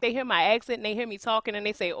 but I think they hear my accent and they hear me talking and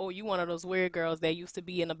they say, "Oh, you one of those weird girls that used to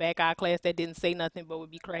be in the back eye class that didn't say nothing but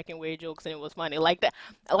would be cracking weird jokes and it was funny." Like that,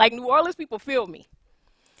 like New Orleans people feel me.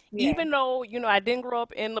 yeah, Even though, I didn't grow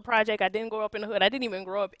up in the project, I didn't grow up in the hood, I didn't even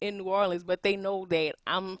grow up in New Orleans, but they know that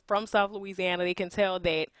I'm from South Louisiana. They can tell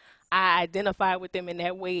that I identify with them in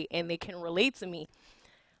that way and they can relate to me.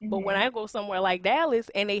 But when hmm, I go somewhere like Dallas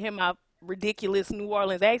and they hear my ridiculous New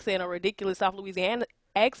Orleans accent or ridiculous South Louisiana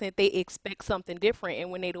accent, they expect something different.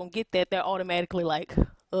 And when they don't get that, they're automatically like,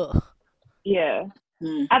 ugh. yeah.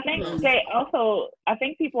 Mm, I think mm. they also. I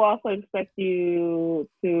think people also expect you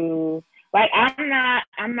to like.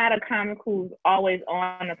 I'm not a comic who's always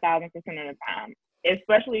on 1,000% of the time.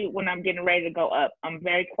 Especially when I'm getting ready to go up. I'm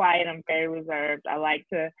very quiet. I'm very reserved. I like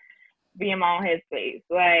to be in my own headspace.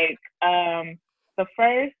 Like the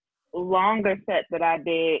first longer set that I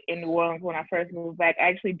did in New Orleans when I first moved back,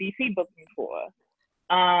 actually DC booked me for.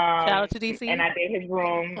 Shout out to And DC. I did his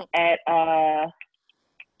room at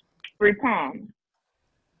Free Palm.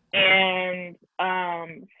 And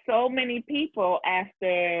so many people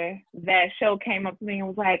after that show came up to me and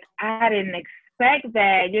was like, I didn't expect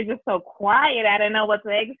that. You're just so quiet. I didn't know what to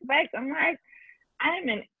expect. I'm like, I'm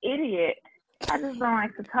an idiot. I just don't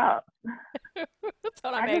like to talk. That's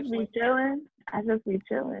what I'm I just actually. be chilling. I just be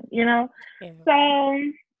chilling, you know? Yeah. So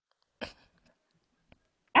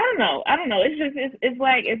I don't know. It's just it's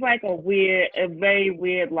like a very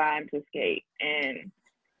weird line to skate. And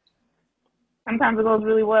sometimes it goes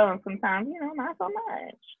really well and sometimes, not so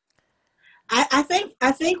much. I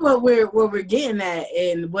think what we're getting at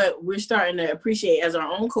and what we're starting to appreciate as our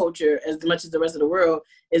own culture as much as the rest of the world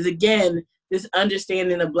is again this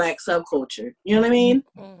understanding of black subculture. You know what I mean?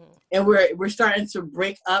 Mm. And we're starting to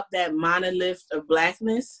break up that monolith of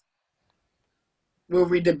blackness where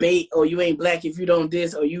we debate, oh, you ain't black if you don't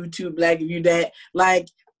this, or you too black if you that. Like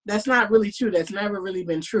that's not really true. That's never really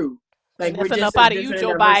been true. And Like we're that's enough just as out of you, different and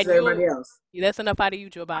Joe diverse as Biden. everybody else. That's enough out of you,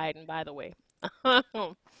 Joe Biden, by the way.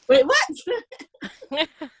 Talk Wait, what?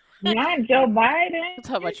 Not Joe Biden.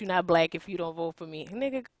 about you not black if you don't vote for me.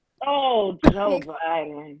 Nigga, Oh, Joe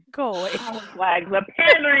Biden. Go away. I was like, the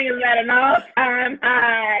pandering is at an all-time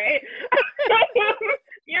high.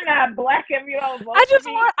 You're not black if you don't vote for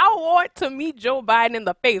me. I want to meet Joe Biden in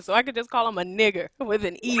the face so I could just call him a nigger with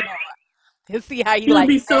an ER and see how he He would likes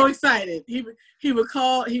be so that. excited. He would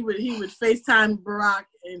call. He would FaceTime Barack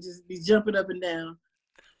and just be jumping up and down.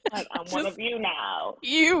 Like, I'm one Just of you now.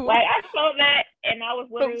 you. Like, I saw that, and I was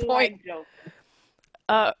literally Point. like, Joe.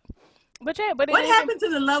 But yeah, but What happened to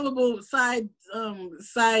the lovable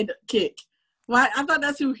sidekick? Why? I thought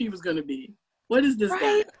that's who he was gonna be. What is this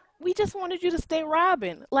right? guy? We just wanted you to stay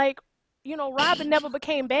Robin. Like, Robin never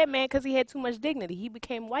became Batman because he had too much dignity. He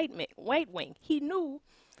became White Wing. He knew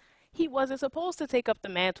he wasn't supposed to take up the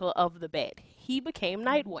mantle of the Bat. He became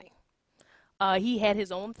Nightwing. He had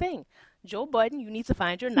his own thing. Joe Budden, you need to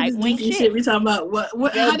find your This Nightwing geeky shit shit. we talking about. What?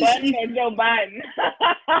 Joe How did Biden she? or Joe Biden?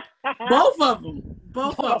 Both of them.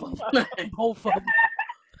 Both of them. Both of them.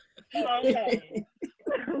 Okay.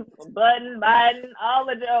 Biden, all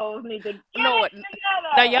the Joes need to get You know what? it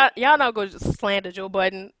Now together. y'all not gonna just slander Joe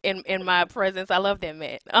Budden in my presence. I love that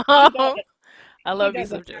man. I He love me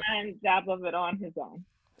does a some Joe. fine job of it on his own.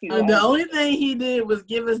 He's The all only thing he did was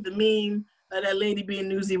give us the meme of that lady being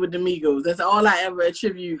newsy with the Migos. That's all I ever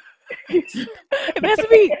attribute. That's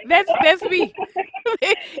me. That's me.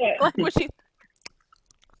 Like when she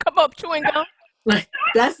come up chewing gum. Like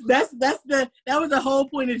that was the whole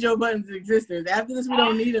point of Joe Budden's existence. After this, we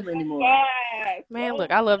don't need him anymore. yes. Man, look,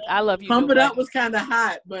 I love you, Pump Joe It Up Budden. was kind of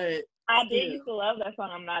hot, but I still. did used to love that song.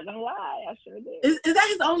 I'm not gonna lie, I sure did. Is that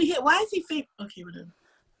his only hit? Why is he fake? Okay, whatever.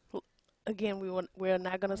 Again, we're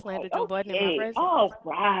not gonna slander Joe Budden in my Okay, presence. all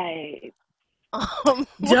right.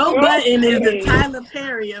 Joe Budden is the Okay. Tyler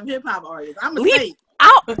Perry of hip hop artists. I'm gonna Leave say.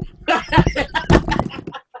 out. God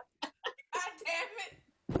damn it.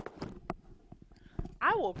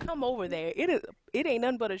 I will come over there. It ain't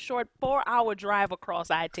nothing but a short 4-hour drive across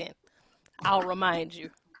I-10. I'll remind you.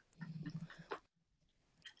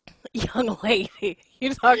 Young lady,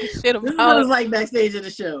 you talking shit This is what it's about like backstage at the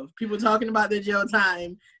show. People talking about their jail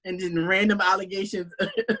time and then random allegations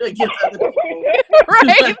against other people.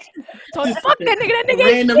 right? So fuck that nigga. That nigga ain't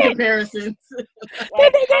Random shit. comparisons. That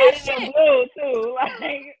Like, nigga hot ain't in the shit. blue too.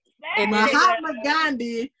 Like And that then- Mahatma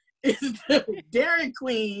Gandhi is the Dairy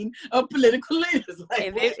Queen of political leaders.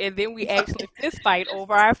 Like, And then we actually fist fight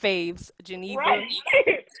over our faves. Geneva, right.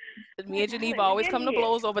 me and Geneva always come to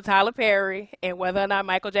blows over Tyler Perry and whether or not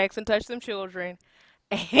Michael Jackson touched them children.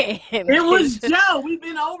 And it was Joe. We've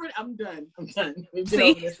been over it. I'm done. We've been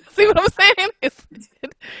over this. see what I'm saying? It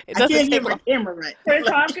I doesn't can't take get my long. camera right. Chris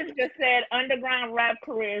Hawkins just said underground rap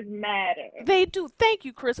careers matter. They do. Thank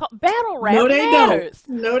you, Chris. Battle rap No, they matters.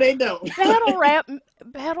 don't. No, they don't. Battle rap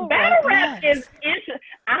Battle rap matters. is interesting.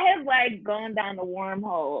 I have like gone down the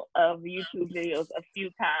wormhole of YouTube videos a few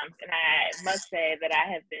times, and I must say that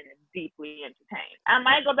I have been deeply entertained. I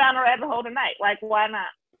might go down a rabbit hole tonight. Like, why not?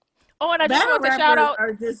 Oh, and I just Battle want to shout rappers out.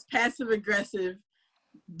 are just passive aggressive.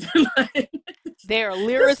 They're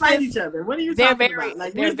Just fight lyricists. each other. What are you They're talking very about?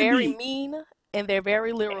 Like, they're where's the very beat? mean and they're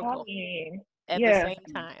very I lyrical mean, at the yeah.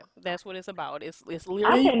 same time. That's what it's about. It's I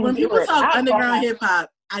lyrical. can When do people it. talk I underground try. hip hop,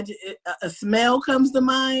 a smell comes to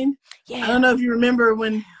mind. I Yeah. don't know if you remember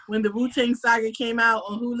when the Wu-Tang Saga came out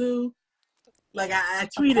on Hulu. Like I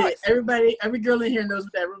tweeted, course. every girl in here knows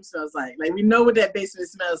what that room smells like. Like we know what that basement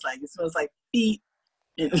smells like. It smells like feet.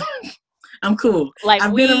 And I'm cool. Like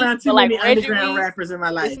I've weed, been around too but like many Reggie underground weed. rappers in my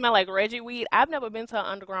It life. smell like Reggie weed. I've never been to an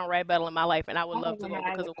underground rap battle in my life, and I would love to go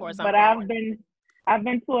because, of course, I'm But from I've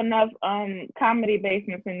been to enough comedy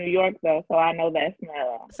basements in New York though, so I know that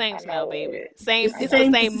smell. same I smell, know baby. it. Same. It's the It's the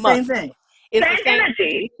same. same It's the musk. same thing. It's Same the same.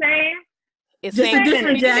 energy, same. It's Just a same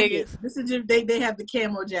different street jacket. niggas. This is just, they have the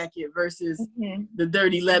camo jacket versus Mm-hmm. the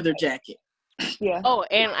dirty leather jacket. Yeah. Oh,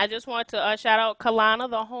 and I just want to shout out Kalana,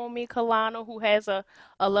 the homie Kalana, who has a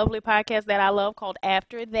lovely podcast that I love called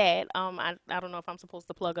After That. I don't know if I'm supposed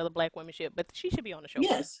to plug other black women shit, but she should be on the show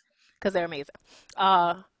Yes. because they're amazing.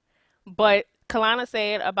 But Kalana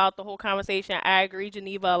said about the whole conversation, I agree,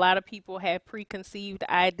 Geneva. A lot of people have preconceived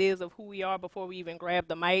ideas of who we are before we even grab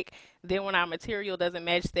the mic. Then when our material doesn't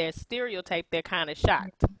match their stereotype, they're kind of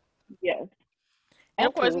shocked. Yes. And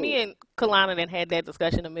of course, Absolutely. me and Kalana then had that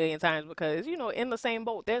discussion a million times because, in the same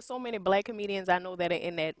boat, there's so many black comedians I know that are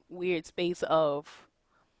in that weird space of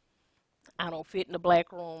I don't fit in the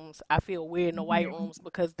black rooms. I feel weird in the white rooms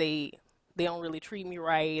because they don't really treat me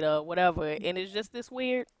right or whatever. And it's just this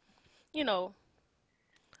weird, you know,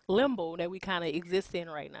 limbo that we kind of exist in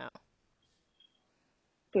right now.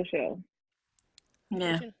 For sure.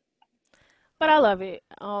 Yeah. But I love it.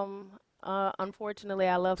 Unfortunately,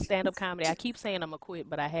 I love stand-up comedy. I keep saying I'm gonna quit,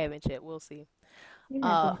 but I haven't yet. We'll see. You're not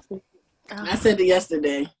Uh, gonna sleep. I said it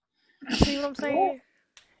yesterday. see what I'm saying?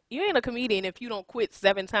 You ain't a comedian if you don't quit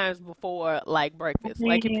 7 times before like I breakfast.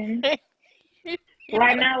 Like if mean, you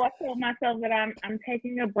right know, now I told myself that I'm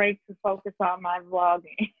taking a break to focus on my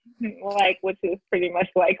vlogging, like which is pretty much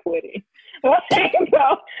like quitting. So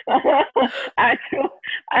I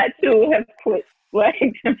too have quit like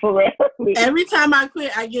temporarily. Every time I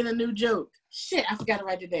quit, I get a new joke. Shit, I forgot to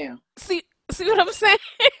write it down. see what I'm saying?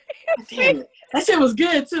 See, Damn it. That shit was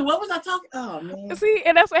good too. What was I talking? Oh man. see,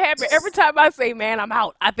 and that's what happened. Every time I say, "Man, I'm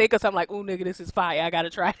out," I think of something like, "Oh, nigga, this is fire. I gotta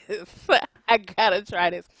try this. I gotta try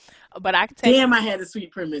this." But I can tell you, Damn, I had a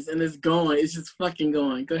sweet premise and it's going. It's just fucking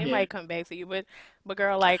going. Go it ahead. might come back to you, but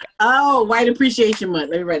girl, like, Oh, White Appreciation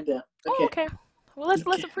Month. Let me write that. oh, Okay. okay. Well, let's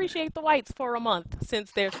Okay. appreciate the whites for a month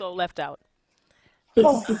since they're so left out,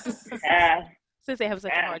 Oh, yeah, since they have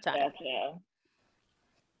such a hard time. yeah.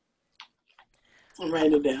 I'm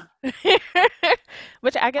writing it down.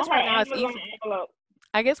 Which I guess All right right, now it's envelope, easy. envelope.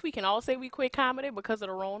 I guess we can all say we quit comedy because of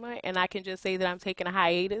the Rona, and I can just say that I'm taking a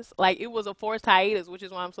hiatus. Like it was a forced hiatus, which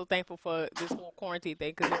is why I'm so thankful for this whole quarantine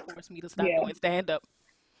thing because it forced me to stop Yeah. doing stand up.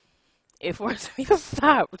 It forced me to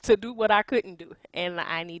stop to do what I couldn't do, and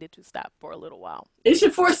I needed to stop for a little while. It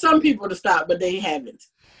should force some people to stop, but they haven't.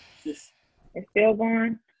 Just, It's still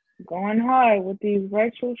going hard with these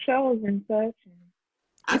virtual shows and such.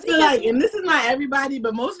 I It's, it feel gets like, and this is not everybody,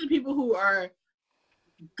 but most of the people who are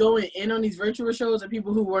going in on these virtual shows are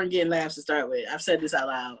people who weren't getting laughs to start with. I've said this out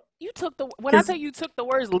loud. you took the when I tell you took the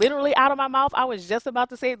words literally out of my mouth. I was just about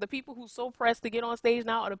to say the people who so pressed to get on stage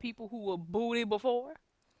now are the people who were booty before.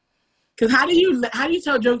 Because how do you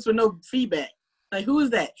tell jokes with no feedback? Like, who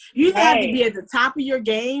is that? You either have to be at the top of your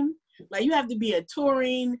game, like you have to be a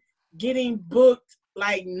touring, getting booked,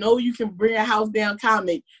 like know you can bring a house down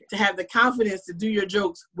comic to have the confidence to do your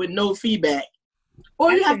jokes with no feedback,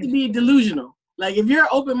 or you have to be delusional. Like if you're an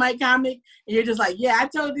open mic comic and you're just like, yeah, I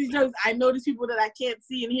told these jokes, I know these people that I can't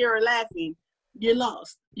see and hear are laughing, you're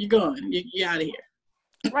lost. You're gone. You're out of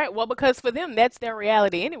here. Right. Well, because for them, that's their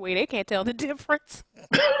reality anyway. They can't tell the difference.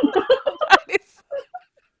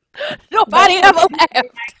 Nobody ever laughed.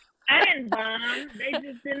 I didn't bomb. They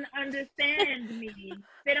just didn't understand me.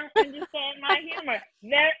 They don't understand my humor.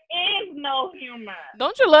 There is no humor.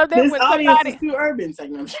 Don't you love that This when audience somebody is too urban.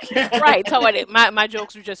 Segment. right? So my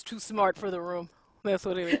jokes are just too smart for the room. That's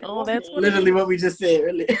what it is. Oh, that's what Literally it is. what we just said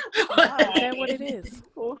earlier. Wow, is that what it is?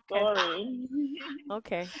 Cool story.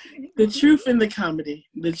 Okay. The truth in the comedy.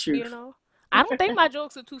 The truth. You know, I don't think my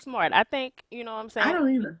jokes are too smart. I think, you know what I'm I saying?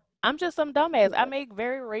 don't either. I'm just some dumbass. I make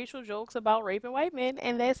very racial jokes about raping white men,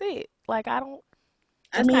 and that's it. Like, I don't,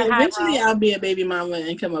 I that's mean, not eventually highbrow. I'll be a baby mama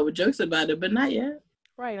and come up with jokes about it, but not yet.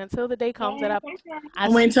 Right, until the day comes that I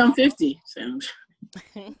I'm waiting till I'm 50. So.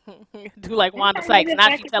 do like Wanda Sometimes I Sykes. just Now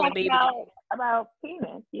like she to telling talk baby jokes. about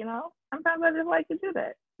penis, you know? Sometimes I just like to do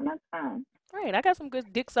that. And that's fine. Right, I got some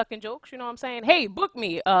good dick sucking jokes. You know what I'm saying? Hey, book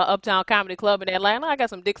me, Uptown Comedy Club in Atlanta. I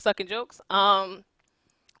got some dick sucking jokes.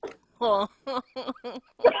 Well,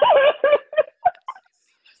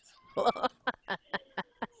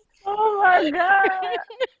 Oh my God.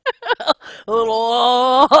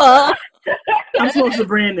 little. I'm supposed to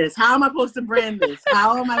brand this. How am I supposed to brand this?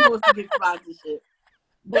 How am I supposed to get sponsorship?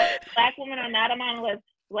 Black women are not among us.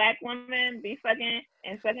 Black women be fucking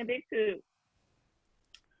and sucking dick too.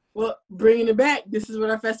 Well, bringing it back, this is what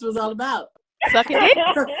our festival's all about. Sucking dick?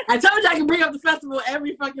 So, I told you I can bring up the festival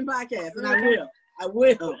every fucking podcast, and I will. I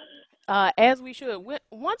will. As we should.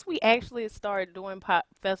 Once we actually start doing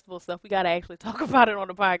festival stuff, we got to actually talk about it on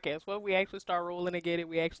the podcast. When we actually start rolling and get it,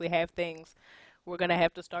 we actually have things. We're going to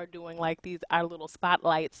have to start doing like our little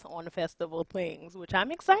spotlights on the festival things, which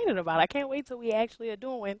I'm excited about. I can't wait till we actually are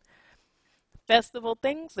doing festival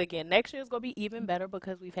things again. Next year is going to be even better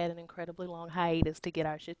because we've had an incredibly long hiatus to get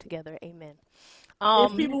our shit together. Amen.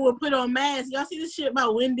 If people would put on masks, y'all see this shit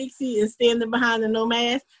about Winn-Dixie and standing behind the no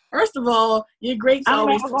mask? First of all, your grapes are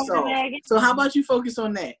always too soft. So how about you focus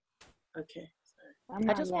on that? Okay.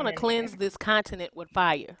 I just want to cleanse this continent with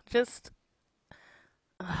fire. Just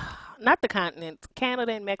not the continent.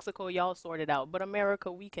 Canada and Mexico, y'all sort it out. But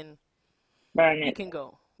America, we can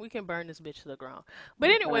go. We can burn this bitch to the ground.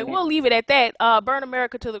 But anyway, we'll leave it at that. Burn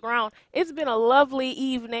America to the ground. It's been a lovely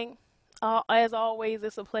evening. As always,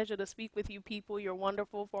 it's a pleasure to speak with you people. You're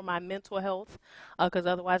wonderful for my mental health. Because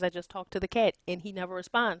otherwise, I just talk to the cat and he never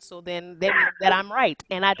responds. So then that means that I'm right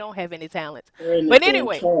and I don't have any talent. But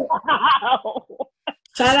anyway.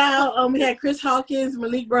 Shout out. We had Chris Hawkins,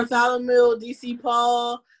 Malik Bartholomew, DC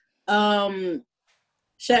Paul,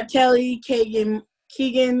 Shep Kelly, Keegan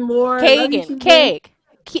Moore. Keg.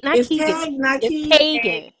 Not it's Keegan. Keg, not it's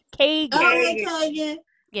Keegan. Kagan. Oh, hey, Kagan.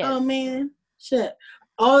 Yes. Oh, man. Shit.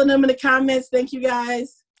 All of them in the comments. Thank you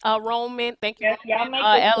guys. Roman, thank you, Yes, y'all Roman, make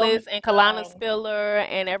this Ellis, and Kalana fun. Spiller,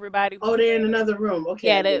 and everybody who Oh, they're in another room. Okay,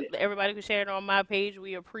 yeah, I get it. everybody who shared on my page.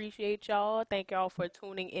 We appreciate y'all. Thank y'all for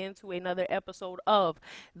tuning in to another episode of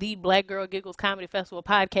the Black Girl Giggles Comedy Festival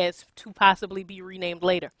podcast, to possibly be renamed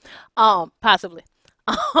later. Possibly.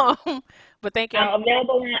 But thank y'all. I'm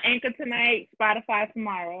available on Anchor tonight, Spotify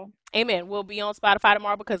tomorrow. Amen. We'll be on Spotify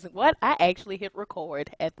tomorrow because what? I actually hit record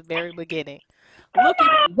at the very beginning. Look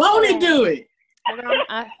at me. Won't it do it? Well,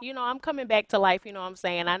 I'm coming back to life. You know what I'm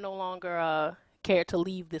saying? I no longer care to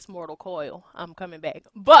leave this mortal coil. I'm coming back.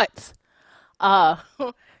 But y'all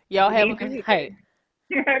have a good night.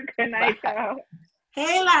 Good night, y'all.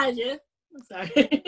 Hey, Elijah. I'm sorry.